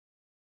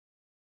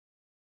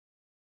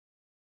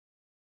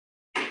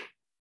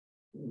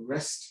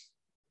 Wrist.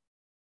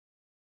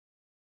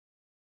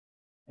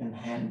 And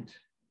hand.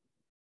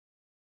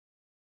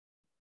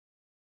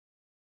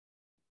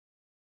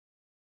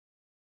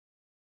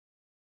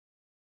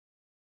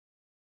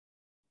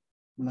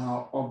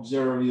 Now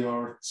observe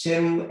your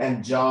chin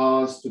and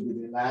jaws to be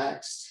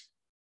relaxed.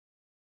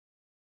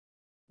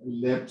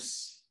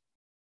 Lips.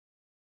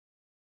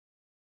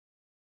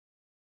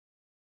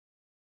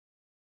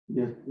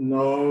 Your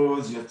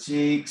nose, your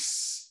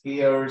cheeks,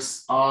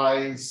 ears,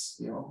 eyes,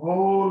 your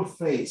whole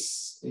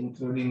face,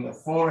 including the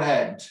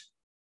forehead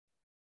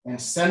and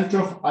center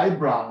of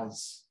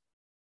eyebrows.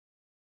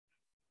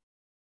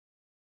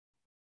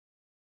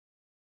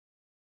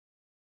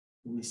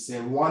 We say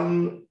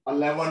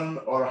 111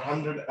 or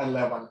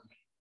 111.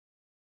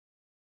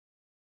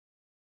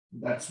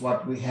 That's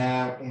what we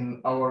have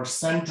in our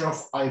center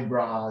of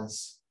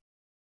eyebrows.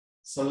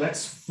 So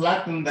let's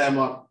flatten them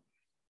up.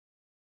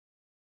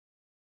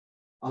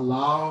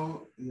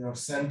 Allow your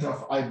center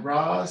of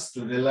eyebrows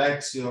to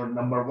relax your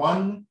number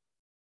 1,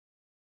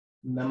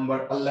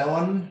 number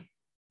 11,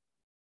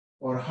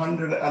 or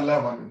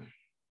 111.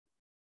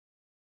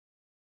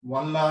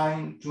 1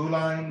 line, 2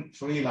 line,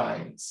 3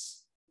 lines.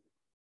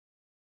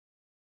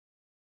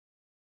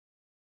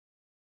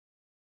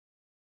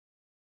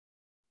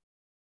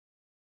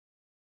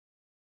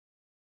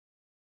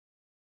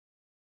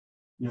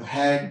 Your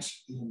head,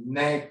 your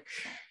neck.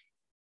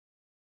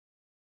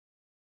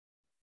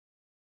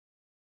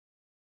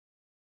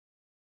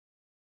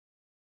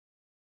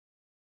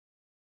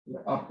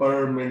 Your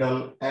upper,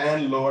 middle,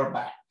 and lower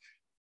back.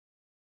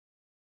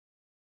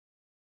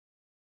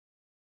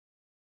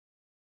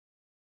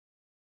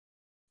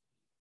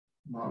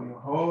 Now your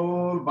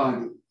whole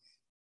body.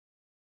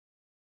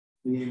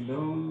 Be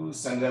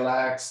loose and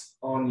relaxed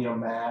on your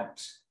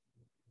mat.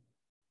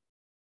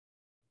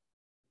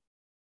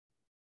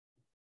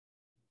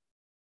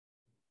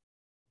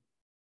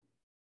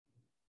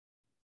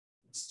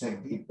 Let's take a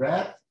deep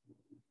breath.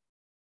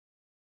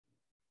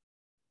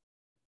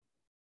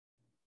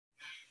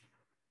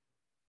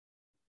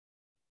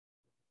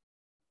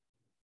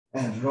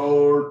 And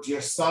roll to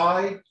your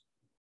side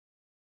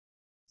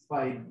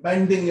by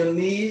bending your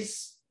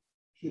knees,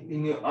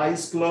 keeping your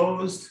eyes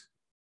closed.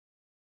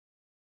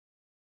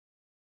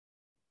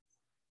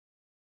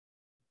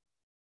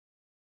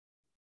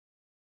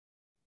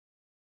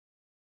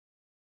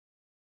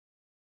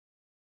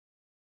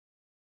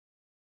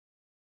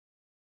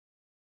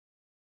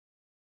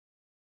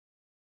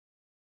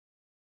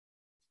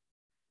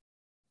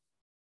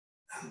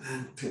 And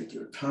then take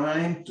your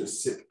time to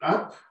sit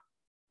up.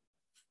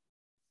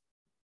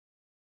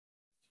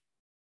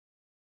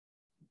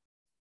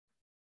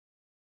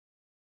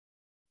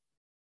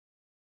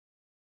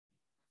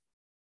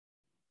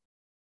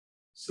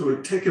 So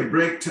we'll take a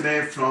break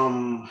today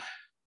from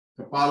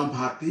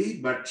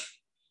Kapalbhati, but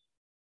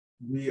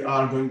we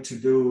are going to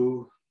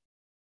do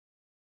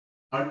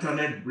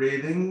alternate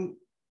breathing,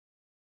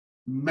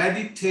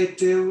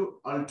 meditative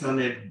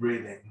alternate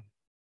breathing.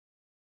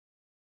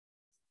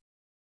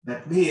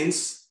 That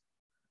means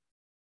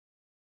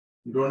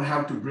you don't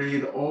have to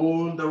breathe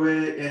all the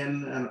way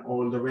in and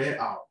all the way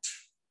out.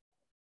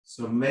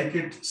 So make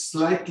it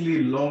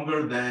slightly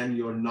longer than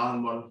your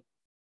normal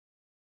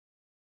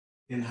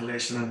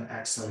inhalation and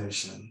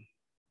exhalation.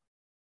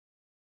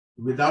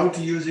 Without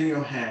using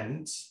your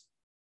hands,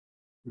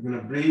 you're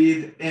going to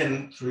breathe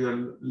in through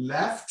your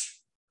left,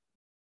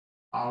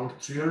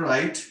 out through your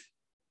right,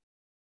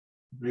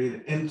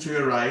 breathe in through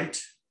your right,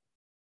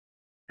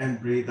 and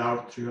breathe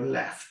out through your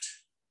left.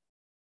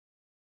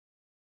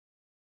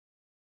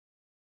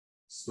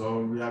 So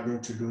we are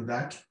going to do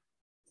that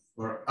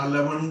for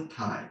 11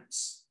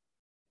 times.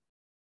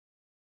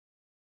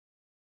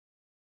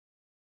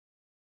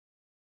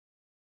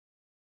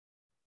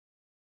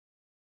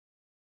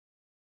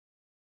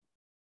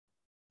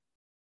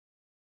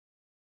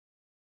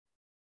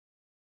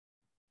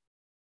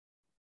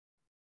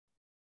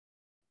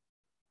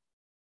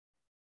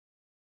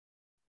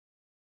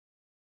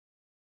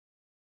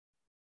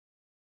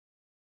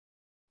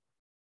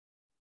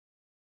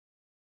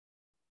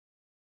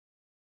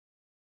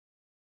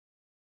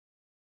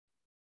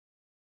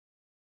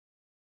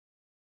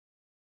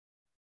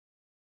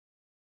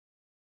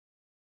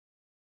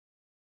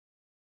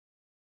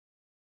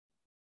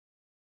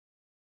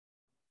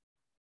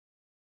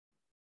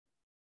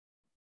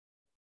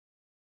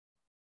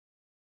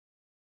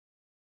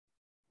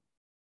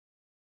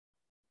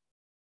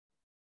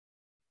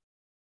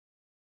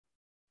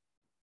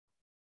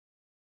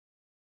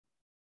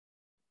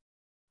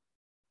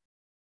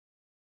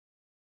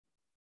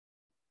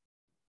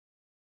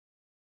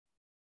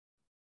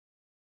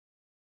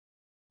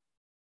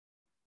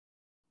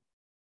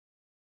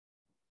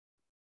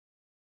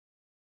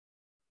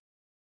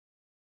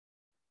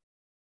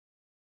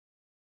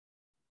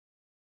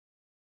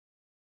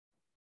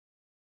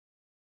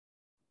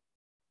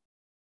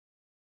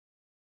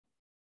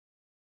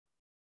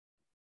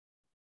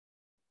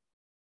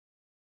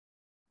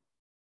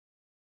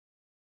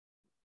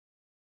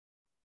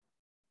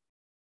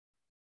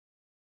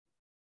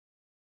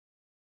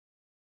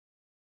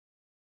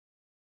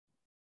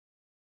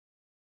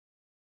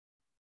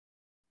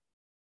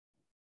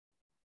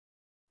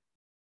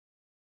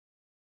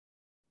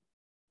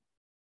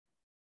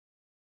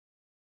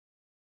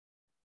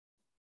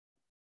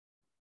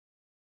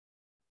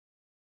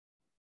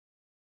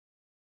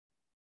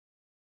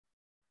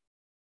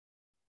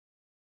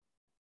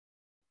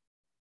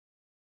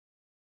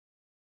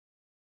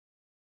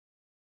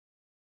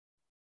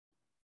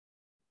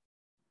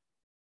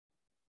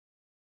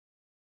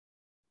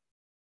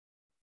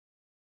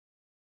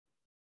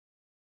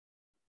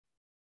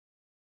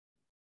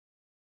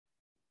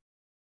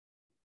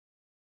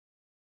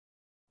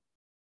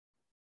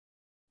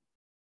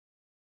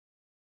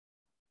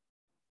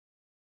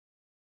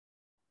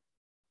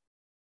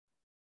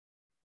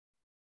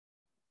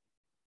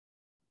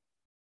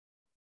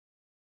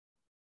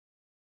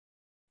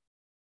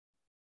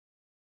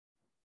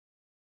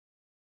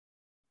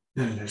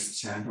 And let's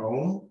chant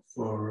Om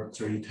for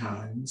 3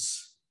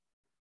 times.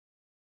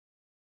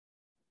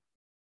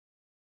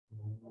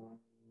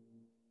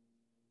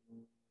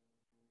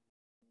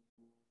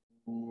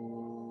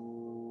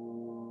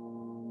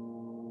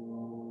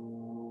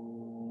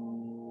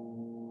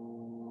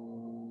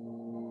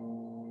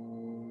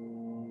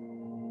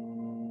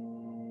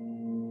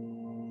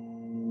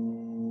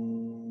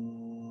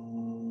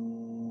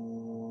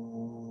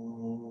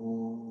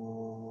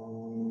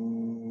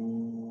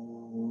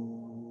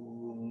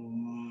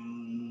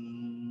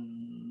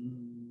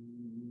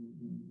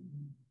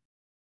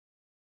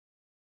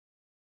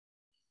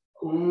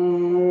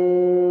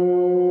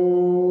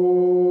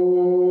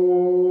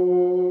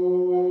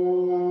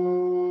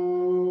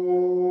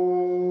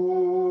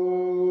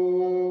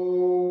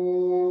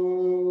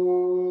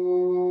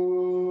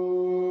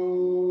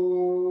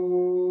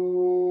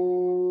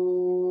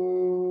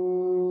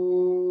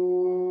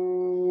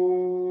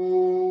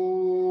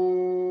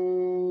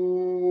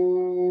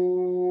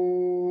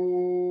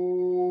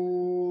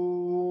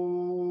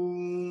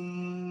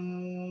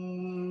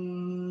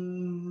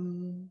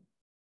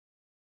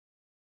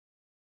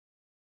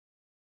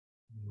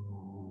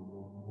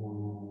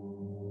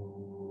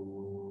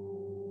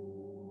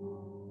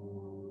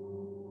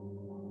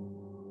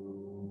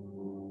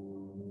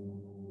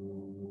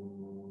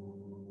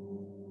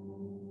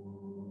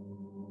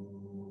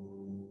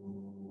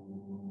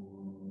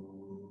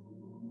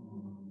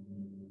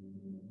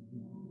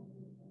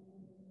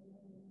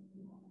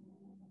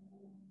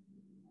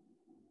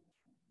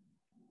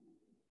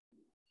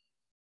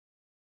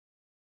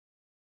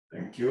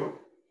 Thank you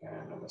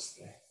and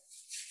namaste.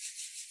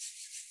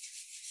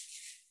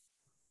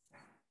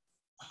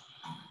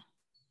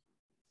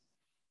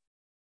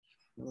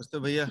 नमस्ते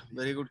भैया,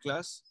 very good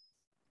class.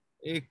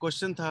 एक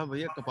question था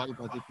भैया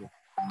कपालभाति पे।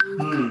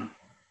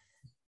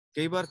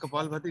 कई बार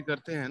कपालभाति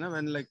करते हैं ना,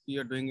 when like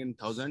you are doing in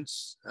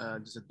thousands,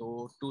 जैसे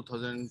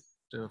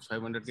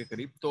 2500 के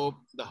करीब, तो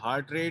the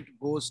heart rate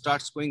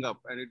starts going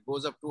up and it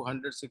goes up to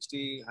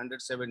 160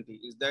 170.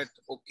 Is that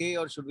okay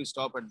और should we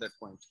stop at that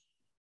point?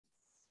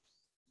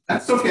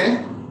 That's okay.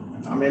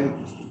 I mean,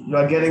 you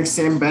are getting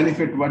same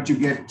benefit what you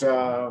get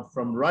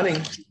from running.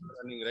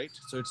 Running, right?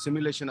 So it's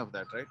simulation of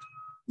that, right?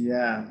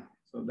 Yeah.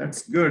 So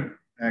that's good,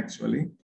 actually.